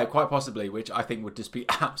 So yeah, quite possibly, which I think would just be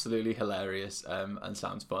absolutely hilarious and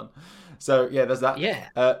sounds fun. So yeah, there's that. Yeah.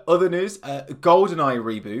 Other news: GoldenEye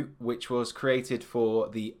reboot, which was created for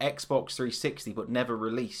the Xbox 360 but never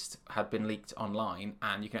released, had been leaked online,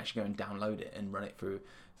 and you can actually go and download it and run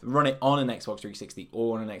it on an Xbox 360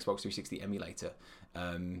 or on an Xbox 360 emulator.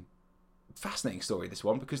 Fascinating story, this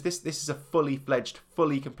one, because this is a fully fledged,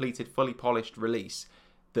 fully completed, fully polished release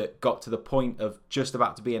that got to the point of just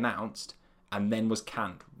about to be announced and then was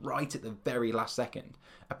canned right at the very last second,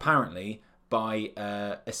 apparently by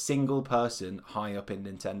a single person high up in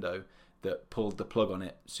Nintendo that pulled the plug on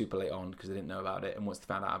it super late on because they didn't know about it, and once they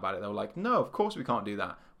found out about it, they were like, no, of course we can't do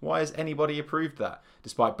that. Why has anybody approved that?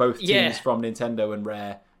 Despite both teams from Nintendo and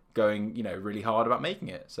Rare going, really hard about making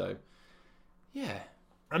it. So, yeah.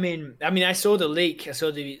 I mean, I saw the leak. I saw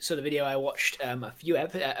the video. I watched a few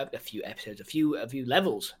episodes, a few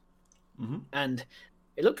levels, and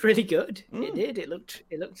it looked really good. It did. It looked.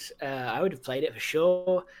 I would have played it for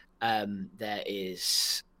sure. There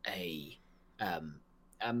is a.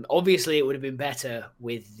 Obviously, it would have been better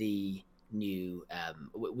with the new,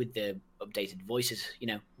 with the updated voices,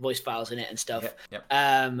 voice files in it and stuff. Yep.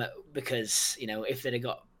 Because if they'd have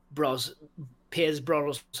got Piers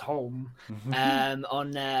Brosholm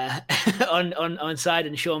on side,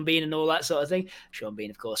 and Sean Bean and all that sort of thing. Sean Bean,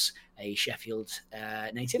 of course, a Sheffield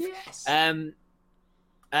native. Yes.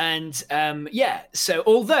 So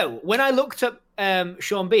although when I looked up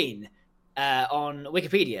Sean Bean on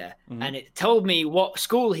Wikipedia and it told me what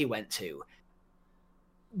school he went to,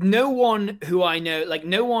 no one who I know, like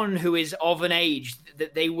no one who is of an age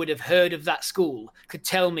that they would have heard of that school, could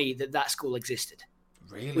tell me that school existed.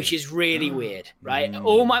 Really? Which is really weird, right?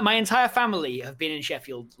 All my entire family have been in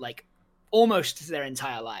Sheffield like almost their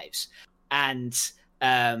entire lives, and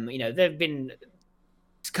there've been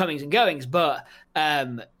comings and goings, but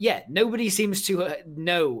nobody seems to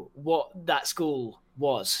know what that school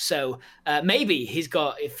was. So maybe he's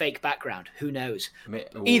got a fake background. Who knows?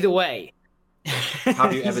 Either way,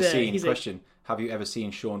 have you ever seen? Have you ever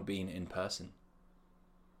seen Sean Bean in person?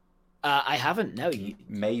 I haven't. No,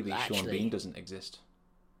 maybe Sean Bean doesn't exist.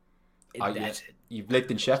 You've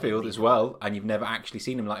lived in Sheffield as well, and you've never actually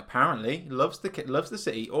seen him. Like, apparently, loves the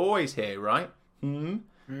city, always here, right? I don't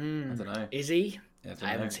know. Is he? I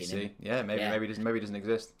haven't seen him. Yeah, maybe he doesn't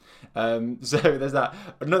exist. So there's that.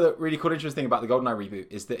 Another really cool, interesting thing about the GoldenEye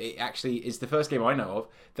reboot is that it actually is the first game I know of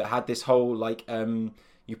that had this whole like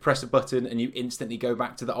you press a button and you instantly go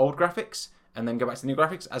back to the old graphics and then go back to the new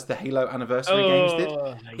graphics, as the Halo Anniversary games did.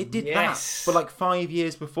 It did that for like 5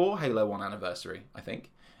 years before Halo 1 Anniversary, I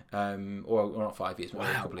think. Or not 5 years, but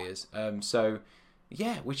a couple of years. So,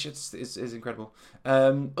 yeah, which is incredible.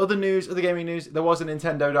 Other gaming news. There was a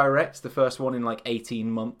Nintendo Direct, the first one in like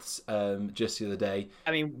 18 months, just the other day.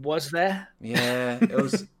 I mean, was there? Yeah, it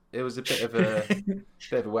was. It was a bit of a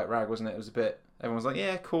wet rag, wasn't it? It was a bit. Everyone was like,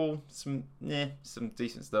 "Yeah, cool, some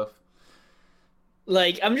decent stuff."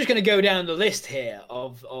 Like, I'm just gonna go down the list here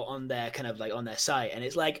on their kind of like on their site, and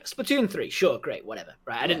it's like Splatoon 3, sure, great, whatever.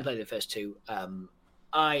 Right, I didn't play the first two.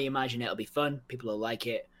 I imagine it'll be fun. People will like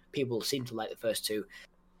it. People seem to like the first two.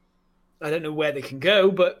 I don't know where they can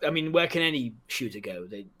go, but I mean, where can any shooter go?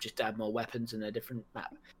 They just add more weapons and a different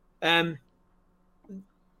map.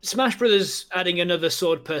 Smash Brothers adding another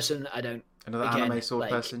sword person. Anime sword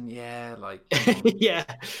person. Yeah, like yeah.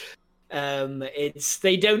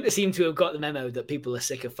 They don't seem to have got the memo that people are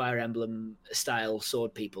sick of Fire Emblem style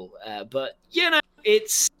sword people. But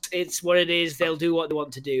it's what it is. They'll do what they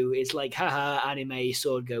want to do. It's like, haha, anime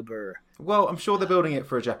sword go burr. Well, I'm sure they're building it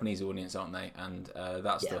for a Japanese audience, aren't they? And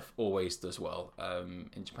that stuff always does well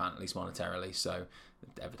in Japan, at least monetarily. So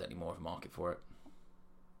evidently more of a market for it.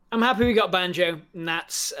 I'm happy we got Banjo, and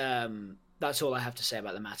that's all I have to say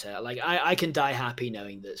about the matter. Like, I can die happy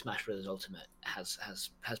knowing that Smash Bros. Ultimate has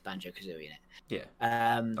Banjo-Kazooie in it. Yeah.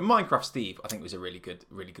 And Minecraft Steve, I think, was a really good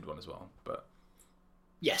one as well. But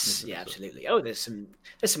yes, yeah, absolutely. Oh, there's some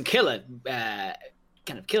killer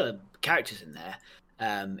kind of killer characters in there.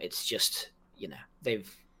 It's just, the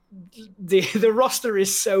roster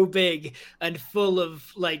is so big and full of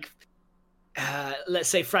like let's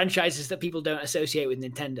say franchises that people don't associate with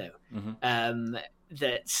Nintendo.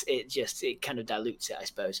 That it kind of dilutes it, I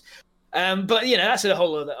suppose. But you know, that's a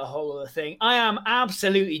whole other thing. I am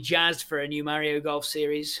absolutely jazzed for a new Mario Golf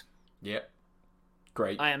series. Yep.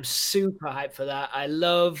 Great. I am super hyped for that. I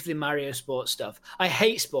love the Mario sports stuff. I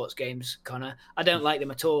hate sports games, Connor. I don't like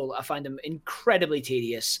them at all. I find them incredibly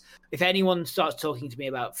tedious. If anyone starts talking to me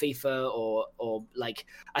about FIFA or like,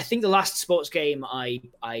 I think the last sports game I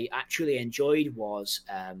actually enjoyed was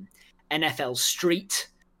NFL Street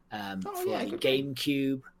for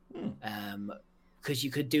GameCube. Because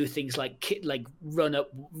you could do things like run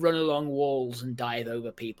along walls and dive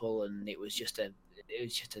over people, and it was just a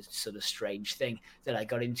sort of strange thing that I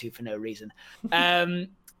got into for no reason.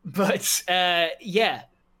 But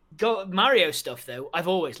Mario stuff though, I've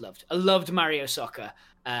always loved. I loved Mario Soccer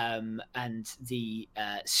and the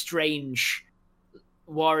strange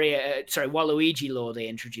Waluigi lore they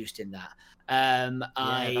introduced in that.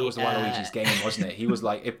 That was Waluigi's game, wasn't it? He was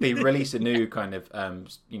like, if they release a new kind of,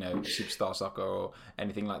 Superstar Soccer or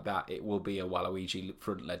anything like that, it will be a Waluigi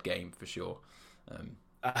front-led game for sure.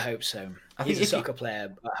 I hope so. He's a soccer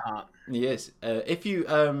player at heart. He is.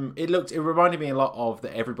 It reminded me a lot of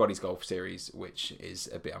the Everybody's Golf series, which is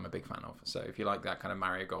I'm a big fan of. So if you like that kind of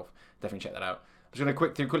Mario Golf, definitely check that out. I'm just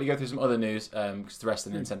going to quickly go through some other news because the rest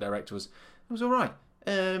of the Nintendo Direct was all right.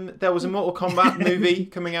 There was a Mortal Kombat movie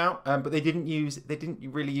coming out, but they didn't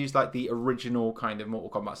really use like the original kind of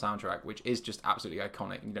Mortal Kombat soundtrack, which is just absolutely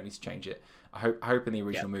iconic, and you don't need to change it. I hope in the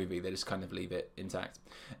original movie they just kind of leave it intact.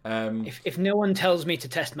 If no one tells me to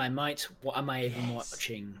test my might, what am I even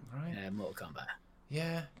watching? Right. Mortal Kombat.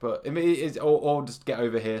 Yeah, but it's or just get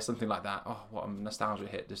over here, something like that. Oh, what a nostalgia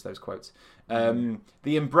hit! Just those quotes. The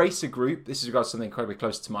Embracer Group. This is regards to something incredibly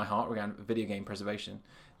close to my heart regarding video game preservation.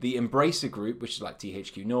 The Embracer Group, which is like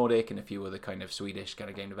THQ Nordic and a few other kind of Swedish kind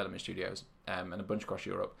of game development studios, and a bunch across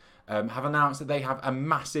Europe, have announced that they have a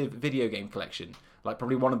massive video game collection, like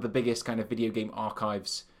probably one of the biggest kind of video game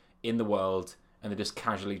archives in the world, and they just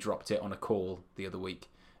casually dropped it on a call the other week.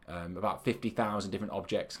 About 50,000 different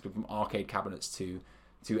objects, from arcade cabinets to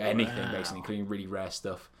anything, basically, including really rare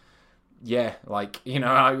stuff. Yeah, like, you know,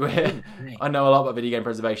 I know a lot about video game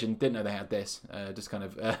preservation. Didn't know they had this. Just kind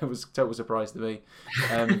of it was a total surprise to me.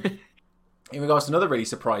 In regards to another really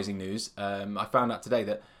surprising news, I found out today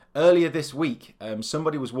that earlier this week,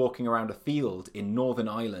 somebody was walking around a field in Northern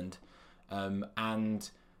Ireland and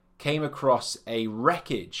came across a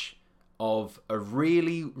wreckage of a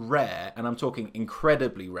really rare, and I'm talking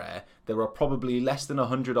incredibly rare, there are probably less than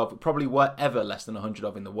 100 of, probably were ever less than 100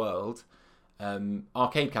 of in the world,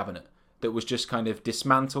 arcade cabinet that was just kind of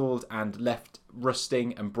dismantled and left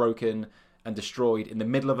rusting and broken and destroyed in the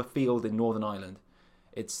middle of a field in Northern Ireland.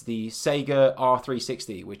 It's the Sega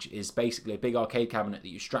R360, which is basically a big arcade cabinet that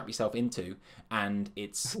you strap yourself into, and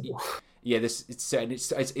it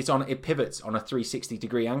pivots on a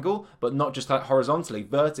 360-degree angle, but not just like horizontally,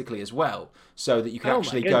 vertically as well, so that you can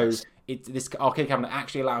actually go. This arcade cabinet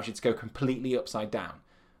actually allows you to go completely upside down,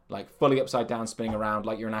 like fully upside down, spinning around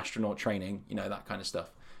like you're an astronaut training, that kind of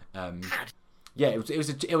stuff. It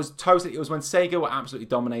was when Sega were absolutely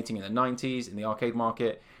dominating in the 90s in the arcade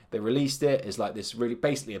market. They released it as like this really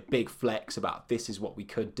basically a big flex about this is what we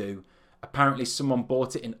could do. Apparently someone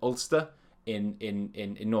bought it in Ulster in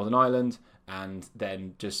Northern Ireland and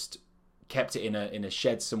then just kept it in a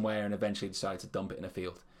shed somewhere and eventually decided to dump it in a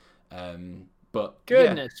field. But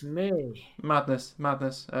goodness me, madness.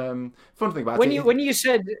 Fun thing about it.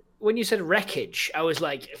 When you said wreckage, I was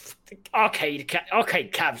like, arcade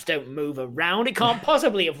cabs don't move around. It can't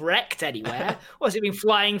possibly have wrecked anywhere. What's it been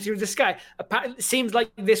flying through the sky? It seems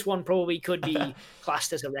like this one probably could be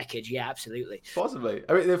classed as a wreckage. Yeah, absolutely. Possibly.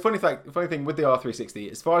 I mean, the funny thing with the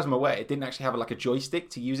R360, as far as I'm aware, it didn't actually have like a joystick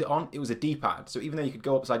to use it on. It was a D-pad. So even though you could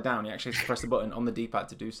go upside down, you actually had to press the button on the D-pad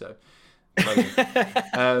to do so.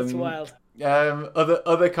 That's wild.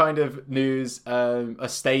 Other kind of news, a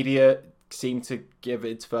Stadia seemed to give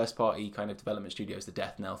its first party kind of development studios the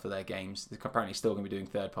death knell for their games. They're apparently still going to be doing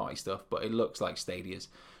third party stuff, but it looks like Stadia's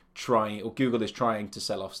trying, or Google is trying to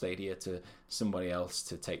sell off Stadia to somebody else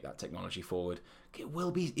to take that technology forward. It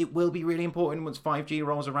will be really important once 5G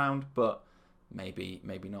rolls around, but maybe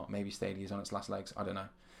not. Maybe Stadia's on its last legs. I don't know.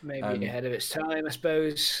 Maybe ahead of its time, I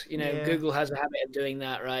suppose. Google has a habit of doing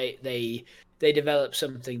that, right? They develop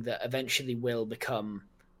something that eventually will become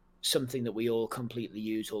something that we all completely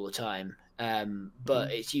use all the time.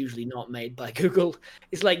 But it's usually not made by Google.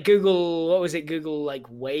 It's like Google, what was it? Google like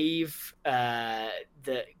Wave, that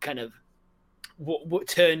kind of what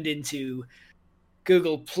turned into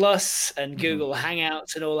Google Plus and Google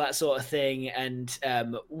Hangouts and all that sort of thing. And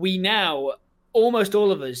we now, almost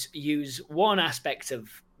all of us, use one aspect of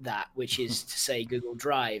that, which is to say Google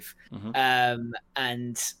Drive, and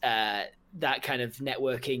that kind of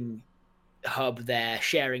networking hub there,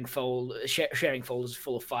 sharing folders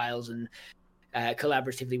full of files and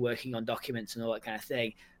collaboratively working on documents and all that kind of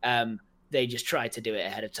thing. They just tried to do it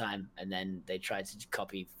ahead of time, and then they tried to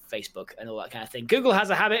copy Facebook and all that kind of thing. Google has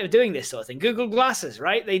a habit of doing this sort of thing. Google Glasses,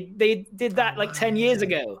 right? They did that like 10 years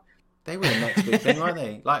ago. They were the next big thing, weren't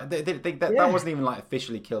they? Like that wasn't even like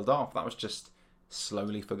officially killed off. That was just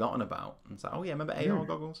slowly forgotten about. And it's like, oh yeah, remember AR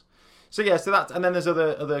goggles? So yeah, so that's, and then there's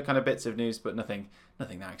other kind of bits of news, but nothing that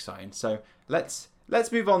exciting. So let's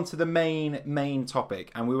move on to the main topic,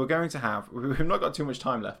 and we've not got too much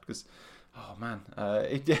time left because. Oh man,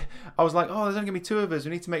 I was like, there's only gonna be two of us.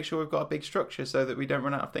 We need to make sure we've got a big structure so that we don't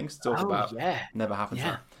run out of things to talk about. Yeah, never happens.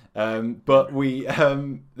 Yeah. But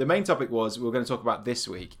the main topic we're going to talk about this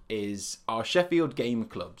week is our Sheffield Game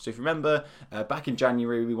Club. So if you remember, back in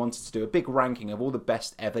January, we wanted to do a big ranking of all the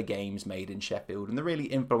best ever games made in Sheffield and the really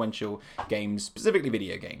influential games, specifically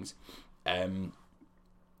video games.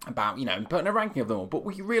 About, putting a ranking of them all. But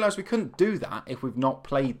we realised we couldn't do that if we've not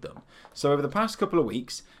played them. So over the past couple of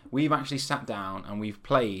weeks, we've actually sat down and we've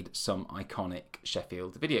played some iconic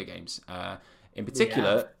Sheffield video games. In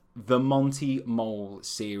particular, the Monty Mole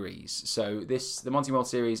series. So the Monty Mole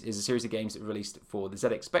series is a series of games that were released for the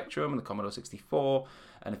ZX Spectrum and the Commodore 64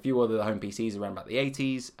 and a few other home PCs around about the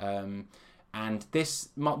 80s. And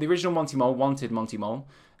the original Monty Mole, Wanted Monty Mole,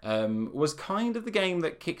 was kind of the game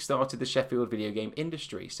that kickstarted the Sheffield video game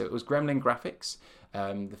industry. So it was Gremlin Graphics,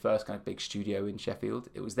 the first kind of big studio in Sheffield.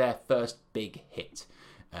 It was their first big hit,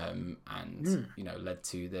 and led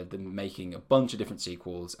to the making a bunch of different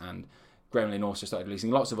sequels. And Gremlin also started releasing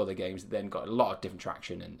lots of other games that then got a lot of different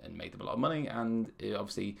traction and made them a lot of money. And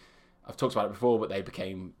obviously, I've talked about it before, but they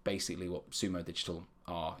became basically what Sumo Digital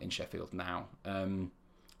are in Sheffield now.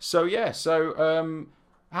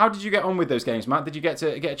 How did you get on with those games, Matt? Did you get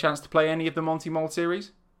a chance to play any of the Monty Mole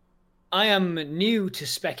series? I am new to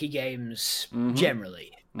Specky games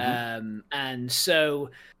generally. And so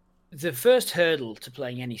the first hurdle to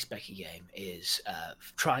playing any Specky game is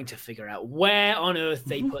trying to figure out where on earth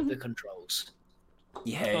they put the controls on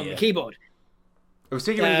the keyboard.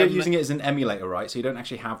 Particularly when you're using it as an emulator, right? So you don't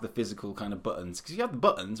actually have the physical kind of buttons. Because you have the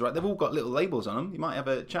buttons, right? They've all got little labels on them. You might have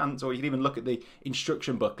a chance, or you can even look at the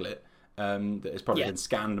instruction booklet. That has probably been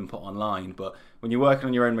scanned and put online, but when you're working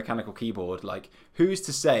on your own mechanical keyboard, like, who's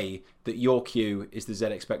to say that your cue is the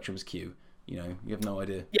ZX Spectrum's cue? You have no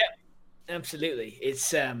idea. Yeah, absolutely.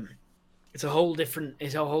 It's a whole different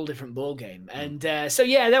ball game, and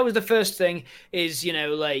that was the first thing. Is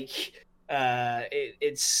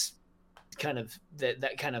it's kind of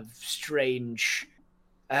that kind of strange.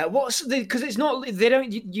 Because it's not, they don't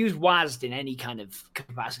use WASD in any kind of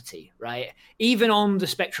capacity, right? Even on the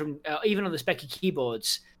Spectrum, even on the Specky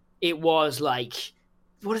keyboards, it was like,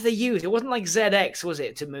 what did they use? It wasn't like ZX, was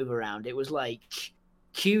it, to move around? It was like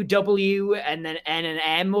QW and then N and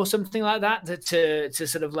M or something like that to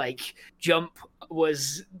sort of like jump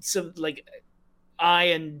was some like I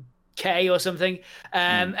and K or something.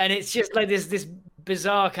 And it's just like this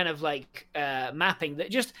bizarre kind of like mapping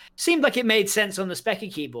that just seemed like it made sense on the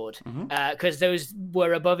Specky keyboard because those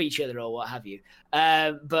were above each other or what have you.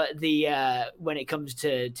 But when it comes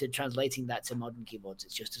to translating that to modern keyboards,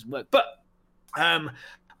 it just doesn't work. But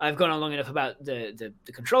I've gone on long enough about the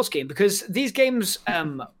control scheme because these games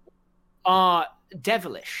are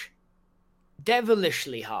devilishly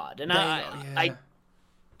hard, and I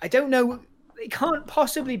don't know. It can't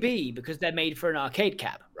possibly be because they're made for an arcade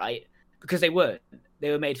cab, right? Because they weren't.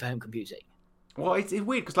 They were made for home computing. Well, it's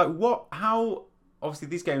weird because how obviously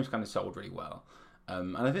these games kind of sold really well,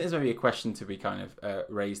 and I think there's maybe a question to be kind of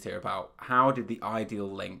raised here about how did the ideal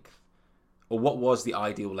length, or what was the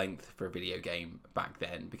ideal length for a video game back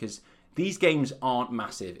then? Because these games aren't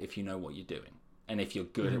massive if you know what you're doing and if you're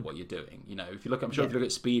good at what you're doing. If you look, I'm sure if you look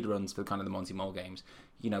at speed runs for kind of the Monty Mole games,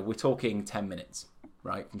 we're talking 10 minutes,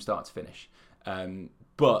 right, from start to finish.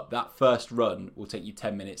 But that first run will take you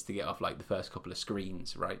 10 minutes to get off like the first couple of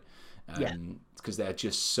screens, right? Because they're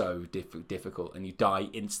just so difficult, and you die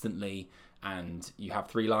instantly, and you have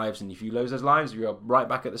 3 lives, and if you lose those lives, you're right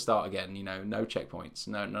back at the start again. No checkpoints,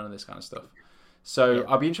 none of this kind of stuff. So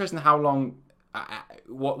I'll be interested in how long,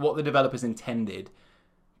 what the developers intended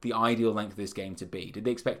the ideal length of this game to be. Did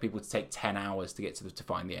they expect people to take 10 hours to get to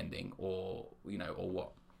find the ending, or or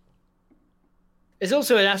what? There's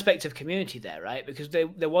also an aspect of community there, right? Because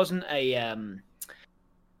there wasn't an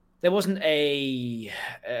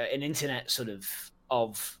internet sort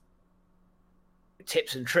of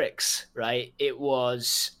tips and tricks, right? It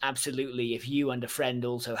was absolutely, if you and a friend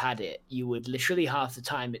also had it, you would literally half the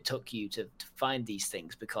time it took you to find these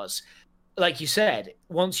things because, like you said,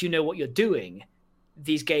 once you know what you're doing,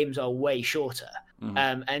 these games are way shorter.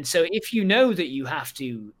 And so if you know that you have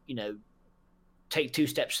to, take 2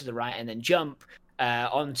 steps to the right and then jump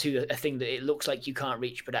onto a thing that it looks like you can't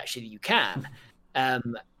reach, but actually you can,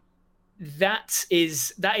 that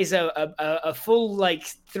is a full like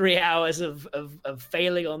 3 hours of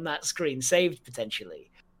failing on that screen saved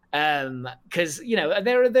potentially. Because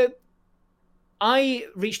I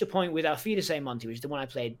reached a point with Auf Wiedersehen Monty, which is the one I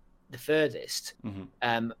played the furthest,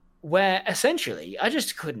 where essentially I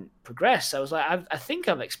just couldn't progress. I was like, I think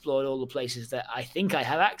I've explored all the places that I think I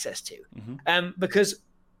have access to, because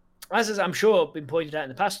as I'm sure been pointed out in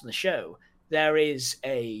the past on the show, there is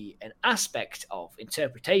an aspect of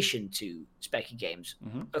interpretation to Speccy games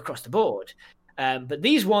across the board. But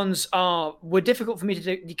these ones were difficult for me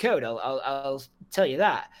to decode. I'll tell you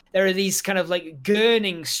that. There are these kind of like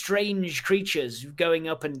gurning, strange creatures going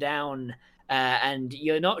up and down, and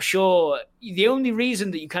you're not sure. The only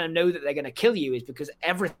reason that you kind of know that they're going to kill you is because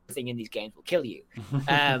everything in these games will kill you.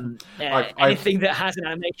 Anything that has an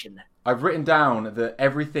animation. I've written down that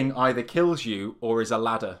everything either kills you or is a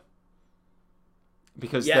ladder.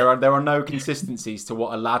 Because there are no consistencies to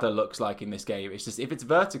what a ladder looks like in this game. It's just if it's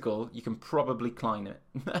vertical, you can probably climb it.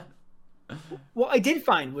 What I did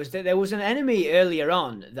find was that there was an enemy earlier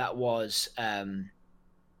on that was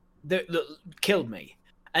that killed me,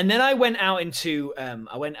 and then I went out into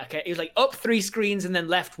it was like up 3 screens and then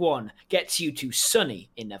left 1 gets you to Sunny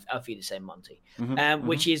in Auf Wiedersehen Monty,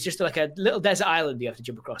 which is just like a little desert island you have to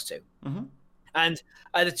jump across to, and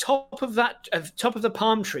at the top of the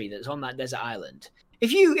palm tree that's on that desert island.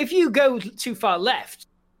 If you go too far left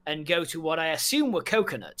and go to what I assume were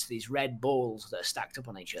coconuts, these red balls that are stacked up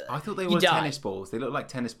on each other, I thought they were tennis balls. They look like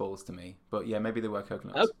tennis balls to me, but yeah, maybe they were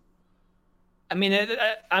coconuts. Okay. I mean,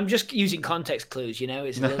 I'm just using context clues.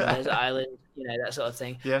 It's a little desert island, that sort of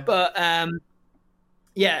thing. Yeah. But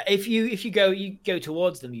if you go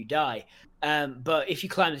towards them, you die. But if you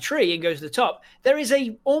climb the tree and go to the top, there is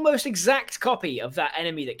a almost exact copy of that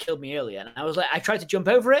enemy that killed me earlier. And I was like, I tried to jump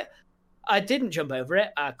over it. I didn't jump over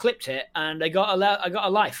it. I clipped it, and I got a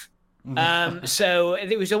life. So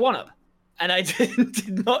it was a 1-up, and I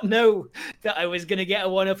did not know that I was going to get a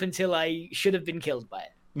 1-up until I should have been killed by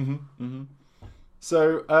it.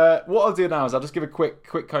 So what I'll do now is I'll just give a quick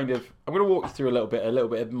kind of. I'm going to walk you through a little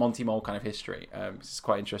bit of Monty Mole kind of history. This is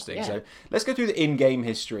quite interesting. Yeah. So let's go through the in-game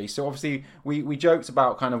history. So obviously we joked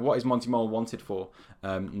about kind of what is Monty Mole wanted for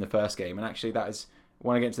in the first game, and actually that is.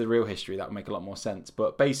 When I get into the real history, that would make a lot more sense.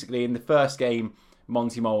 But basically, in the first game,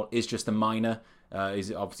 Monty Mole is just a miner. He's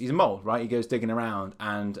a mole, right? He goes digging around,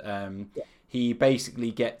 and he basically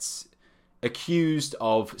gets accused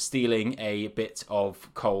of stealing a bit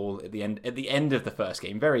of coal at the end of the first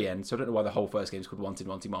game, very end. So I don't know why the whole first game is called Wanted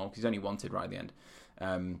Monty Mole, because he's only wanted right at the end.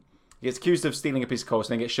 He gets accused of stealing a piece of coal, so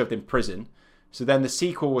then gets shoved in prison. So then the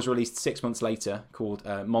sequel was released 6 months later, called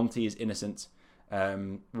Monty is Innocent.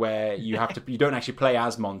 Where you don't actually play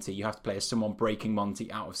as Monty, you have to play as someone breaking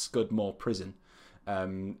Monty out of Scudmore prison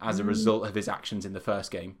as a result of his actions in the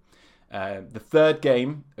first game. The third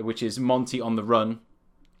game, which is Monty on the Run,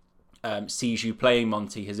 sees you playing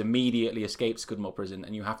Monty, has immediately escaped Scudmore prison,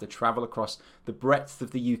 and you have to travel across the breadth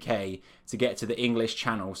of the UK to get to the English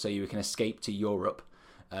Channel so you can escape to Europe.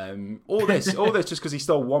 All this just because he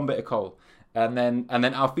stole 1 bit of coal. And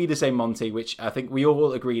then Auf Wiedersehen Monty, which I think we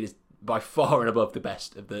all agreed is by far and above the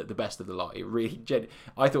best of the lot. It really,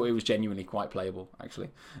 I thought it was genuinely quite playable, actually.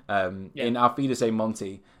 In Auf Wiedersehen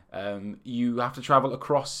Monty, you have to travel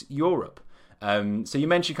across Europe. So you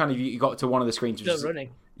mentioned kind of you got to one of the screens. Still running.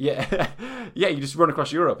 Yeah, you just run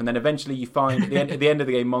across Europe, and then eventually you find at the end of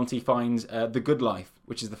the game, Monty finds the good life,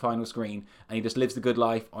 which is the final screen, and he just lives the good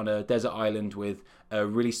life on a desert island with a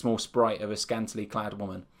really small sprite of a scantily clad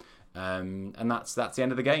woman. And that's the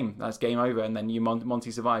end of the game. That's game over, and then Monty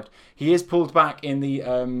survived. He is pulled back in the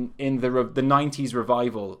 90s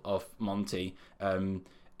revival of Monty.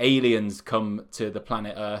 Aliens come to the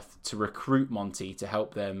planet Earth to recruit Monty to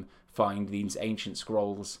help them find these ancient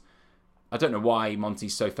scrolls. I don't know why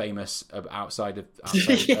Monty's so famous outside of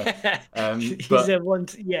he's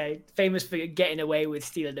famous for getting away with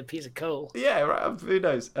stealing a piece of coal. Yeah, right. Who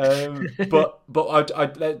knows? But I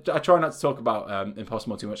try not to talk about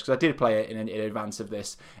Impossible too much because I did play it in advance of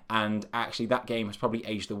this, and actually that game has probably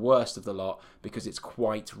aged the worst of the lot because it's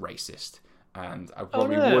quite racist. And I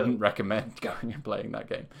probably wouldn't recommend going and playing that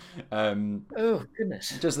game. Oh, goodness.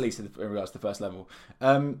 Just at least in regards to the first level.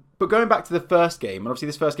 But going back to the first game, and obviously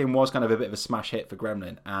this first game was kind of a bit of a smash hit for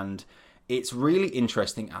Gremlin, and it's really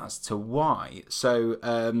interesting as to why. So,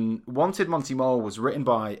 Wanted Monty Mole was written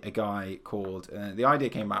by a guy called... the idea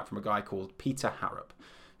came back from a guy called Peter Harrop,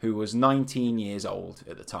 who was 19 years old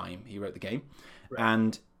at the time he wrote the game.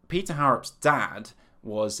 And Peter Harrop's dad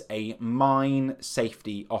was a mine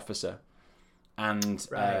safety officer, and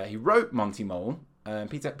he wrote Monty Mole.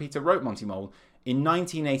 Peter wrote Monty Mole in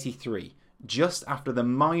 1983, just after the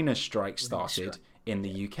miners' strike started in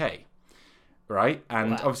the UK, right?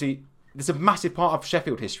 And obviously, there's a massive part of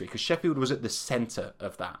Sheffield history because Sheffield was at the centre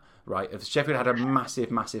of that, right? Sheffield had a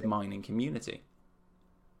massive mining community.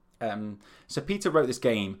 So Peter wrote this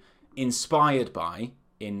game inspired by,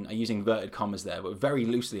 I use inverted commas there, but very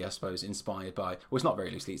loosely, I suppose, inspired by. Well, it's not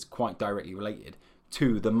very loosely; it's quite directly related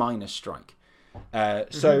to the miners' strike.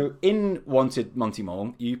 So in Wanted Monty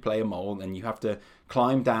Mole, you play a mole and you have to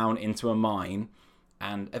climb down into a mine,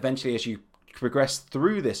 and eventually, as you progress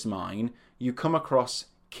through this mine, you come across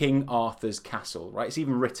King Arthur's castle. Right? It's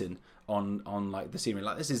even written on like the scenery,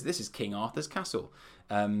 like this is King Arthur's castle.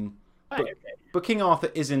 But King Arthur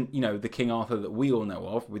isn't, the King Arthur that we all know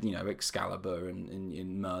of, with Excalibur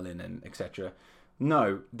and Merlin and etc.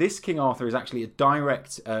 No, this King Arthur is actually a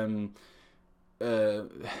direct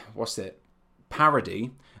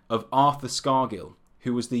parody of Arthur Scargill,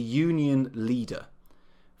 who was the Union leader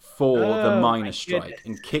for the miners' strike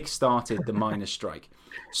and kick-started the miners' strike.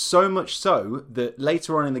 So much so that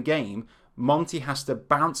later on in the game, Monty has to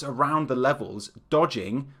bounce around the levels,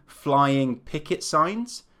 dodging flying picket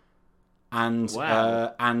signs and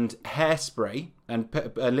hairspray and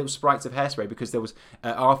little sprites of hairspray, because there was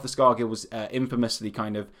Arthur Scargill was infamously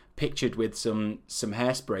kind of pictured with some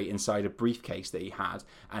hairspray inside a briefcase that he had,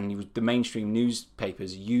 and the mainstream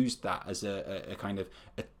newspapers used that as a kind of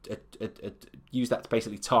used that to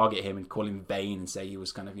basically target him and call him vain and say he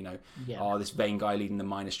was kind of this vain guy leading the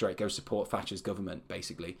miners' strike, go support Thatcher's government,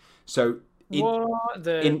 basically. So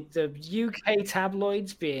the UK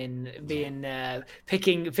tabloids being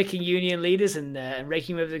picking union leaders and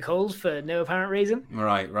raking them over the coals for no apparent reason.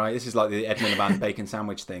 Right. This is like the Ed Miliband bacon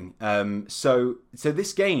sandwich thing. So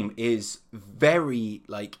this game is very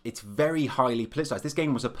it's very highly politicized. This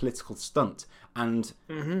game was a political stunt, and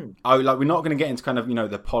we're not going to get into kind of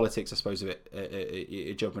the politics, I suppose, of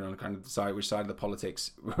it. Jumping on kind of which side of the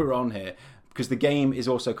politics we're on here, because the game is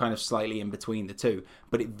also kind of slightly in between the two,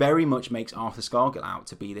 but it very much makes Arthur Scargill out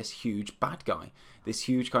to be this huge bad guy, this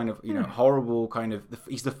huge kind of horrible kind of.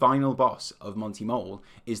 He's the final boss of Monty Mole,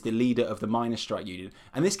 is the leader of the miners' strike union,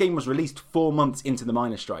 and this game was released 4 months into the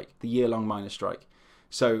miners' strike, the year-long miners' strike.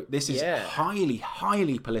 So this is highly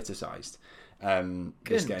politicized.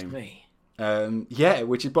 This game.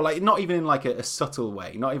 Which is, but not even in a subtle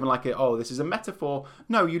way, not even this is a metaphor.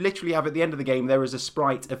 No, you literally have at the end of the game there is a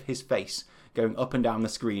sprite of his face going up and down the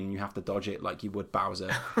screen, and you have to dodge it like you would Bowser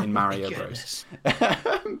in Mario Bros.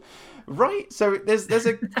 Right, so there's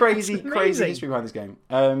a crazy history behind this game.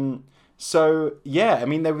 So yeah, I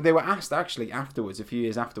mean they were asked actually afterwards, a few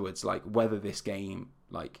years afterwards, whether this game,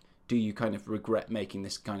 do you kind of regret making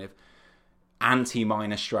this kind of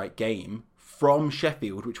anti-miners' strike game from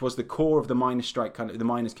Sheffield, which was the core of the miners' strike, kind of the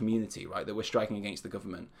miners' community, right? That were striking against the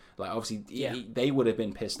government. Obviously, they would have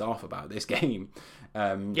been pissed off about this game.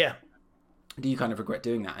 Do you kind of regret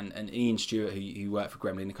doing that? And Ian Stewart, who worked for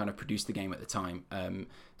Gremlin and kind of produced the game at the time,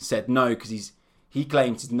 said no, because he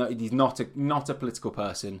claims he's not a political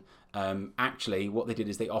person. Actually, what they did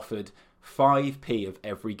is they offered 5p of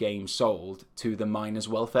every game sold to the Miners'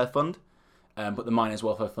 Welfare Fund, but the Miners'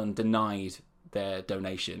 Welfare Fund denied their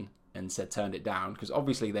donation and turned it down, because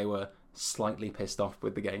obviously they were slightly pissed off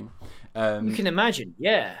with the game. You can imagine,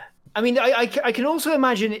 yeah. I mean, I can also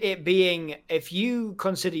imagine it being, if you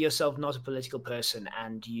consider yourself not a political person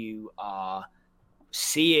and you are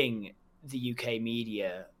seeing the UK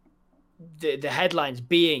media, the headlines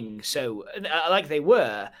being so, like they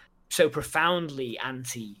were, so profoundly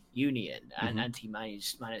anti-union and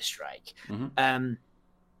anti-miners' strike.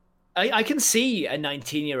 I can see a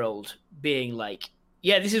 19-year-old being like,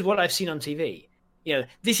 yeah, this is what I've seen on TV.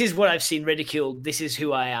 This is what I've seen ridiculed. This is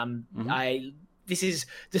who I am. This is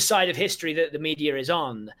the side of history that the media is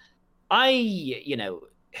on. It's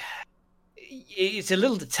a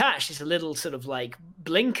little detached. It's a little sort of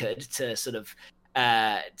blinkered to sort of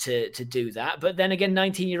to do that. But then again,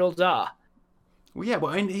 19-year-olds are. Well, yeah.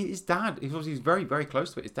 Well, and his dad, he's very, very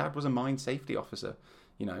close to it. His dad was a mine safety officer.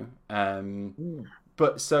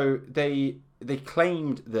 But so they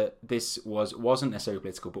claimed that this wasn't necessarily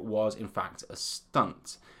political, but was in fact a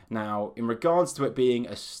stunt. Now, in regards to it being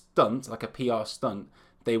a stunt, like a PR stunt,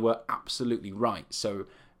 they were absolutely right. So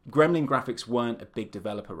Gremlin Graphics weren't a big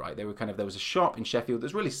developer, right? They were there was a shop in Sheffield that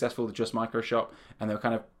was really successful, the Just Micro shop, and they were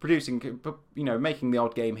kind of producing, making the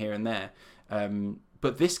odd game here and there.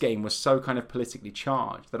 But this game was so kind of politically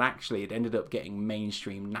charged that actually it ended up getting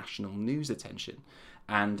mainstream national news attention.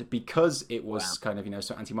 And because it was kind of,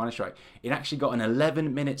 so anti-miners strike, it actually got an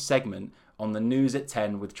 11-minute segment on the News at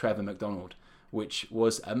 10 with Trevor McDonald, which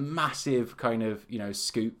was a massive kind of,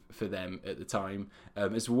 scoop for them at the time,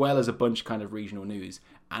 as well as a bunch kind of regional news,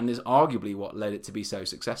 and is arguably what led it to be so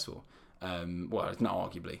successful. Well, it's not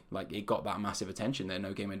arguably. Like, it got that massive attention that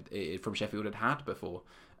no game from Sheffield had before.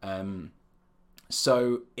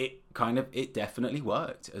 So it definitely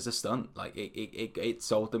worked as a stunt. Like, it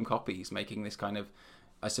sold them copies, making this kind of,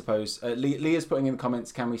 I suppose, Leah's putting in the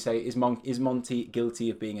comments, can we say, is Monty guilty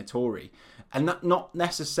of being a Tory? And not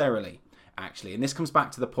necessarily, actually. And this comes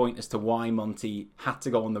back to the point as to why Monty had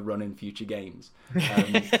to go on the run in future games.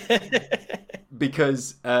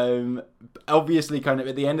 Because obviously, kind of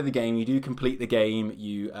at the end of the game, you do complete the game.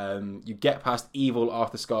 You get past evil King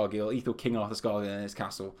Arthur Scargill in his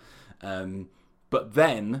castle. But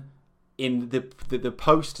then, in the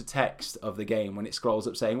post text of the game, when it scrolls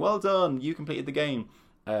up saying, "Well done, you completed the game,"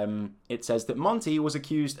 it says that Monty was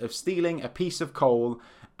accused of stealing a piece of coal,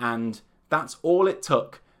 and that's all it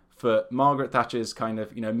took for Margaret Thatcher's kind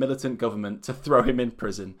of militant government to throw him in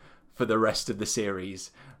prison for the rest of the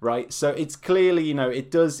series, right? So it's clearly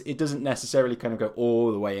it doesn't necessarily kind of go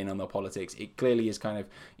all the way in on the politics. It clearly is kind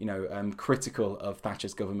of critical of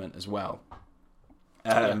Thatcher's government as well.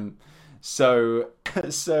 So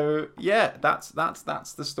yeah, that's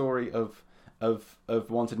the story of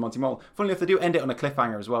Wanted Monty Mole. Funnily enough, they do end it on a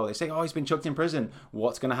cliffhanger as well. They say, "Oh, he's been chucked in prison.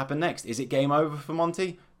 What's going to happen next? Is it game over for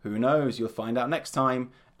Monty? Who knows? You'll find out next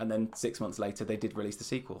time." And then 6 months later, they did release the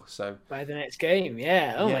sequel. So by the next game,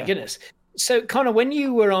 yeah. Oh my goodness. So Connor, when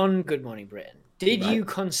you were on Good Morning Britain, did you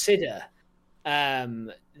consider, sort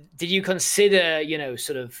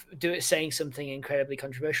of saying something incredibly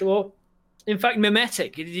controversial, or in fact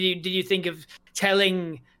mimetic? Did you think of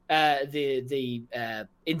telling the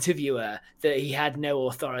interviewer that he had no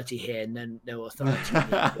authority here, no authority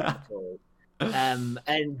at all? And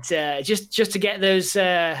just to get those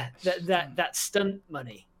that stunt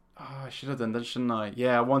money. Oh, I should have done that, shouldn't I?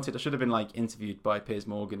 Yeah, I should have been like interviewed by Piers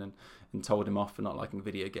Morgan and told him off for not liking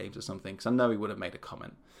video games or something, because I know he would have made a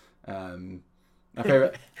comment.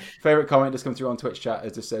 My favorite comment just come through on Twitch chat.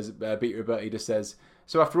 It just says, Beat Roberti just says,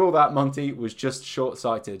 "So after all that, Monty was just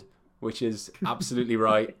short-sighted," which is absolutely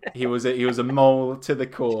right. He was a mole to the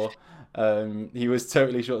core. He was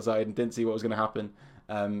totally short-sighted and didn't see what was going to happen.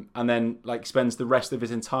 And then spends the rest of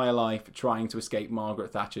his entire life trying to escape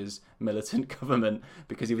Margaret Thatcher's militant government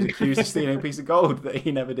because he was accused of stealing a piece of gold that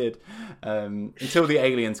he never did. Until the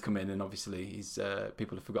aliens come in, and obviously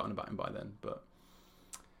people have forgotten about him by then. But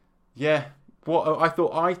yeah, what I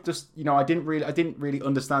thought, I didn't really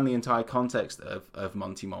understand the entire context of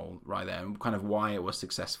Monty Mole right there, and kind of why it was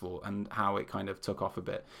successful and how it kind of took off a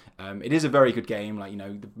bit. It is a very good game.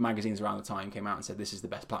 The magazines around the time came out and said this is the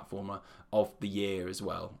best platformer of the year as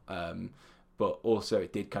well. But also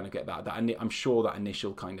it did kind of get that I'm sure that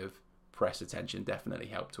initial kind of press attention definitely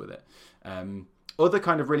helped with it. Other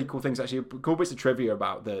kind of really cool things, actually, cool bits of trivia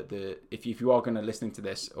about if you are going to listening to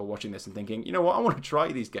this or watching this and thinking, you know what, I want to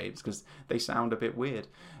try these games because they sound a bit weird.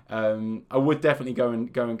 I would definitely go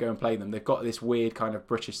and play them. They've got this weird kind of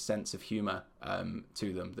British sense of humour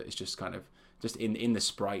to them that is just kind of just in the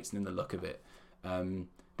sprites and in the look of it.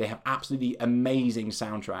 They have absolutely amazing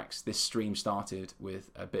soundtracks. This stream started with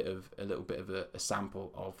a little bit of a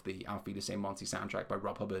sample of the Auf Wiedersehen Monty soundtrack by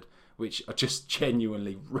Rob Hubbard, which are just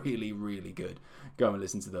genuinely really, really good. Go and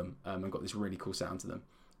listen to them. And got this really cool sound to them.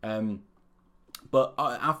 But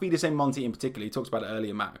Auf Wiedersehen Monty in particular, he talks about it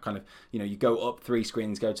earlier, Matt, kind of, you go up 3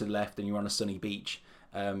 screens, go to the left, and you're on a sunny beach.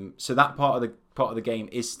 So that part of the game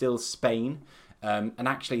is still Spain. And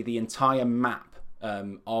actually the entire map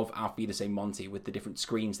of Auf Wiedersehen Monty, with the different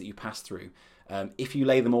screens that you pass through, if you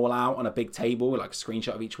lay them all out on a big table, like a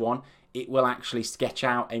screenshot of each one, it will actually sketch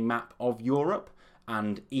out a map of Europe.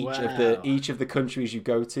 And each of the countries you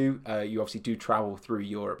go to, you obviously do travel through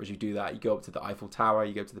Europe. As you do that, you go up to the Eiffel Tower,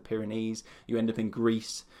 you go to the Pyrenees, you end up in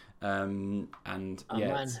Greece. Man.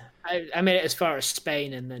 I made it as far as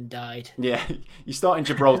Spain and then died. Yeah, you start in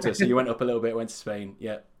Gibraltar, so you went up a little bit, went to Spain.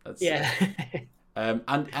 Yeah,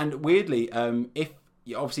 and weirdly, if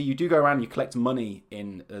obviously you do go around, you collect money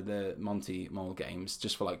in the Monty Mole games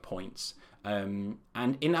just for points. And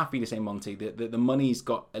in Auf Wiedersehen Monty, the money's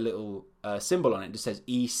got a little symbol on it that says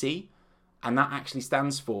EC, and that actually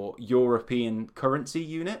stands for European Currency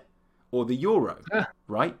Unit, or the euro,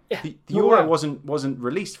 right? Yeah. The euro wasn't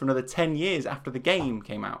released for another 10 years after the game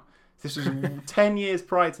came out. This was 10 years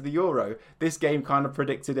prior to the euro. This game kind of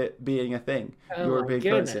predicted it being a thing. European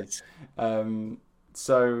currency.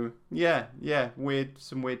 So yeah,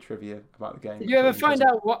 some weird trivia about the game. Did you ever find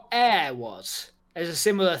out what air was? There's a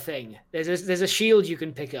similar thing. There's a shield you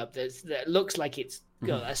can pick up that looks like it's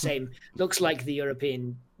got the same, looks like the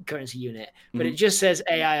European currency unit, but it just says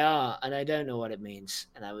AIR, and I don't know what it means.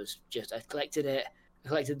 And I collected it. I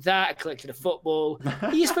collected that. I collected a football.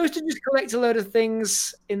 Are you supposed to just collect a load of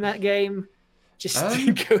things in that game? Just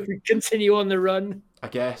to continue on the run? I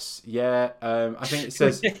guess, yeah. I think it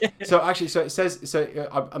says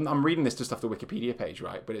I'm reading this just off the Wikipedia page,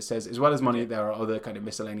 right? But it says, as well as money, there are other kind of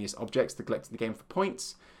miscellaneous objects to collect in the game for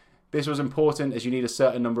points. This was important as you need a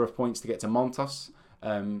certain number of points to get to Montos.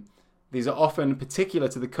 These are often particular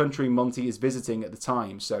to the country Monty is visiting at the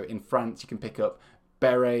time. So in France, you can pick up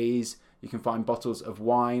berets. You can find bottles of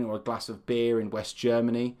wine or a glass of beer in West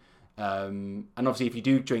Germany. And obviously, if you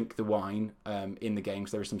do drink the wine in the games,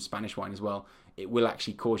 there is some Spanish wine as well. It will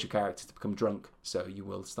actually cause your character to become drunk. So you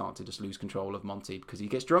will start to just lose control of Monty because he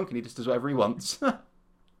gets drunk and he just does whatever he wants,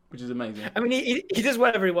 which is amazing. I mean, he does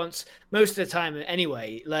whatever he wants most of the time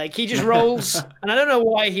anyway. Like, he just rolls, and I don't know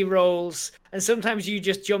why he rolls. And sometimes you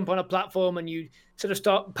just jump on a platform and you sort of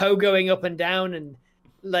start pogoing up and down. And,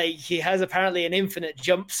 like, he has apparently an infinite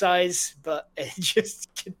jump size, but it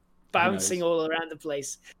just bouncing all around the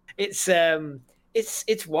place. It's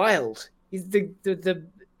wild. The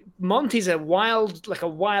Monty's a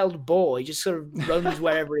wild boar. He just sort of runs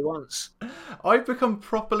wherever he wants. I've become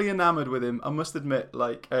properly enamored with him. I must admit,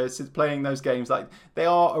 like, since playing those games, like, they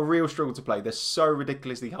are a real struggle to play. They're so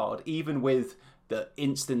ridiculously hard, even with the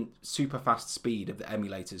instant super fast speed of the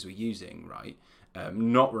emulators we're using, right?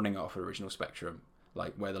 Not running off original Spectrum,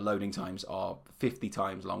 like where the loading times are 50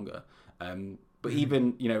 times longer. But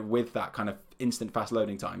even, with that kind of instant fast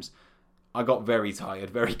loading times, I got very tired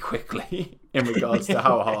very quickly in regards to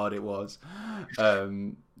how hard it was.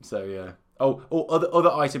 So yeah.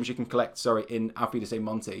 Other items you can collect, in Auf Wiedersehen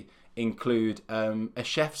Monty include a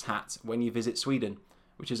chef's hat when you visit Sweden,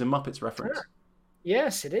 which is a Muppets reference.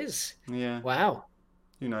 Yes, it is. Yeah. Wow.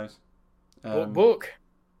 Who knows? What book?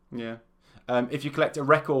 Yeah. If you collect a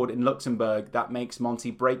record in Luxembourg, that makes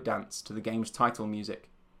Monty breakdance to the game's title music.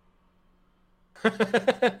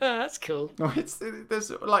 That's cool.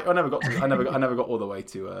 There's like I never got all the way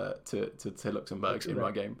to Luxembourg in my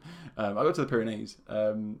game. I got to the Pyrenees,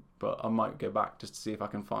 but I might go back just to see if I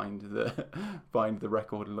can find the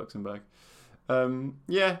record in Luxembourg.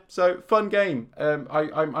 So fun game.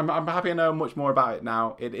 I'm happy I know much more about it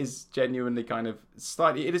now. It is genuinely kind of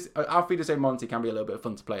slightly. It is Auf Wiedersehen Monty can be a little bit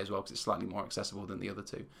fun to play as well because it's slightly more accessible than the other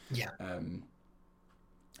two. Yeah.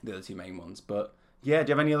 The other two main ones, but. Yeah,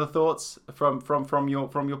 do you have any other thoughts from your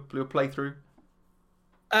playthrough?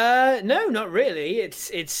 No, not really.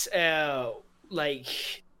 It's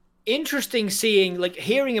like interesting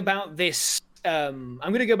hearing about this. I'm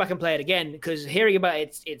gonna go back and play it again because hearing about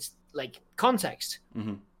it's like context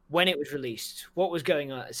when it was released, what was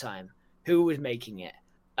going on at the time, who was making it.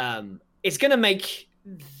 It's gonna make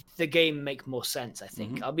the game make more sense. I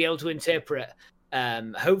think I'll be able to interpret.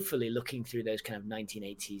 Hopefully, looking through those kind of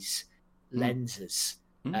 1980s. Lenses.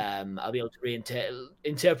 I'll be able to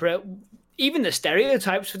interpret even the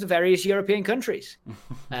stereotypes for the various European countries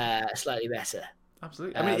slightly better.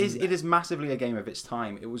 Absolutely. I mean, it is massively a game of its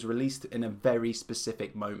time. It was released in a very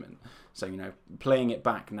specific moment. So, playing it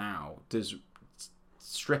back now does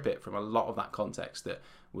strip it from a lot of that context that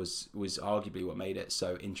was arguably what made it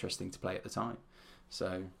so interesting to play at the time.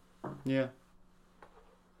 So, yeah.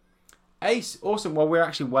 Ace, awesome. Well, we're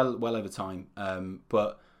actually well over time,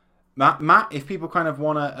 but Matt, if people kind of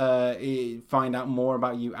want to find out more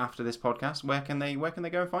about you after this podcast, where can they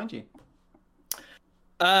go and find you?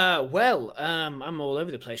 I'm all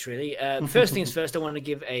over the place, really. First things first, I want to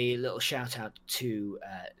give a little shout out to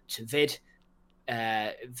Vid.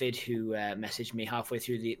 Vid, who messaged me halfway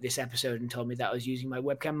through this episode and told me that I was using my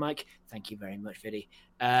webcam mic. Thank you very much, Viddy.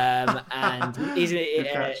 And he's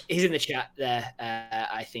in the chat there,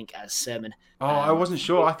 I think, as Sermon. Oh, I wasn't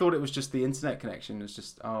sure. I thought it was just the internet connection. It was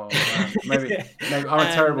just, maybe I'm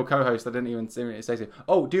a terrible co-host. I didn't even say so.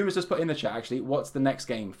 Oh, Doom has just put in the chat, actually. What's the next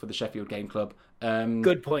game for the Sheffield Game Club?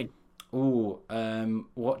 Good point.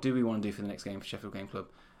 What do we want to do for the next game for Sheffield Game Club?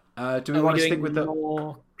 Do we want to stick with the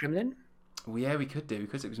more Gremlin? Well, yeah, we could do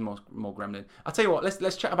because it was more Gremlin. I'll tell you what.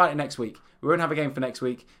 Let's chat about it next week. We won't have a game for next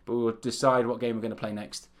week, but we'll decide what game we're going to play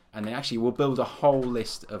next, and then actually we'll build a whole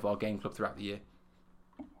list of our game club throughout the year.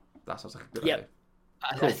 That sounds like a good idea.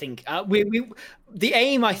 Cool. I think the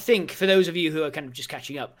aim, I think, for those of you who are kind of just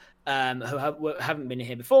catching up, who haven't been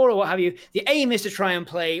here before or what have you, the aim is to try and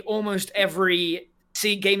play almost every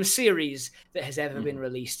game series that has ever been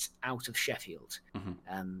released out of Sheffield.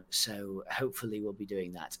 So hopefully we'll be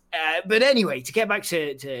doing that. But anyway, to get back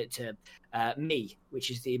to me,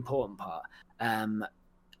 which is the important part.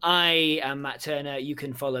 I am Matt Turner. You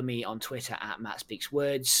can follow me on Twitter at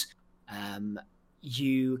MattSpeaksWords.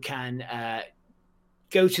 You can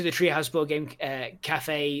go to the Treehouse Board Game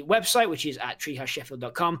Cafe website, which is at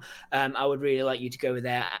treehousesheffield.com. I would really like you to go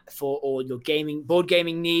there for all your board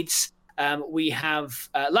gaming needs. We have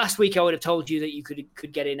last week I would have told you that you could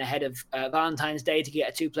get in ahead of Valentine's Day to get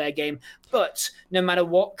a 2-player game, but no matter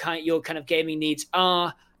what your kind of gaming needs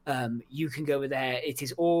are, you can go over there. It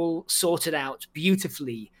is all sorted out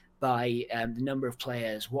beautifully by the number of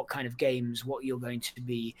players, what kind of games, what you're going to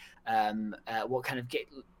be, what kind of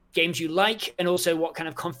games you like, and also what kind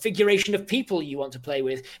of configuration of people you want to play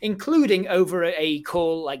with, including over a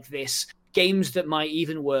call like this, games that might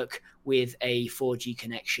even work with a 4G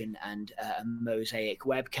connection and a Mosaic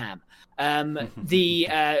webcam.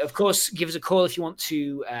 Of course, give us a call if you want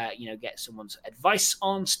to, get someone's advice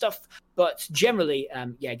on stuff. But generally,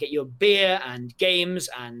 get your beer and games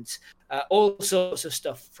and all sorts of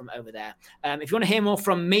stuff from over there. If you want to hear more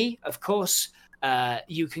from me, of course,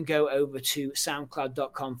 you can go over to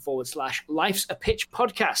soundcloud.com/Life's a Pitch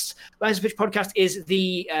podcast. Life's a Pitch podcast is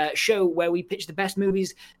the show where we pitch the best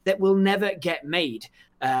movies that will never get made.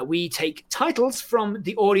 We take titles from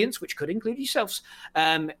the audience, which could include yourselves.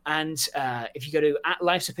 And if you go to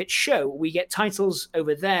 @Life's a Pitch show, we get titles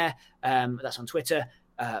over there. That's on Twitter.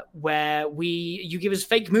 Where you give us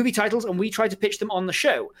fake movie titles and we try to pitch them on the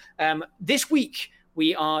show. This week,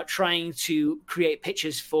 we are trying to create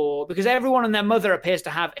pitches because everyone and their mother appears to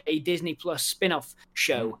have a Disney Plus spin-off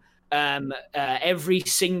show. Every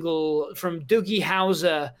single, from Doogie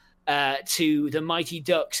Howser to the Mighty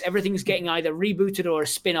Ducks, everything's getting either rebooted or a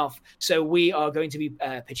spin-off. So we are going to be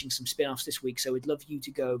pitching some spin-offs this week. So we'd love you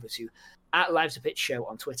to go over to @Lives a Pitch Show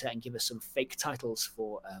on Twitter and give us some fake titles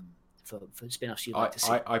for spin-offs you'd like to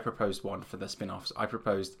see. I proposed one for the spin-offs. I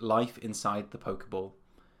proposed Life Inside the Pokeball.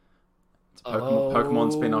 It's a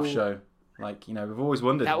Pokemon spin-off show. We've always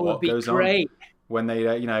wondered what goes on when they,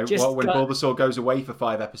 when Bulbasaur goes away for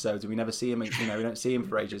 5 episodes and we never see him. We don't see him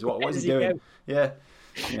for ages. What is he doing? Yeah,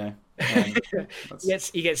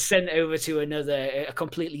 he gets sent over to a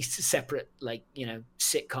completely separate,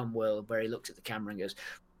 sitcom world where he looks at the camera and goes,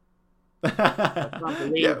 I can't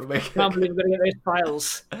believe we're going to get those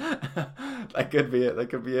files. That could be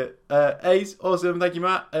it. Ace, awesome. Thank you,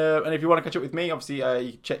 Matt. And if you want to catch up with me, obviously,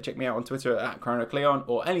 you can check me out on Twitter at ChronoCleon,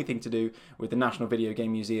 or anything to do with the National Video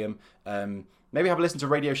Game Museum. Maybe have a listen to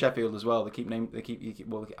Radio Sheffield as well. They've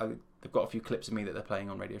got a few clips of me that they're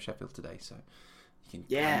playing on Radio Sheffield today, so you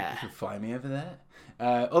can fly me over there.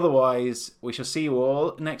 Otherwise, we shall see you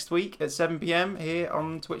all next week at 7 p.m. here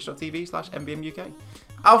on twitch.tv/MBMUK.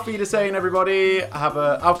 Auf Wiedersehen, everybody.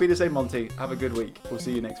 Auf Wiedersehen, Monty. Have a good week. We'll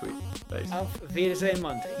see you next week. Thanks. Auf Wiedersehen,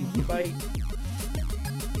 Monty. Bye.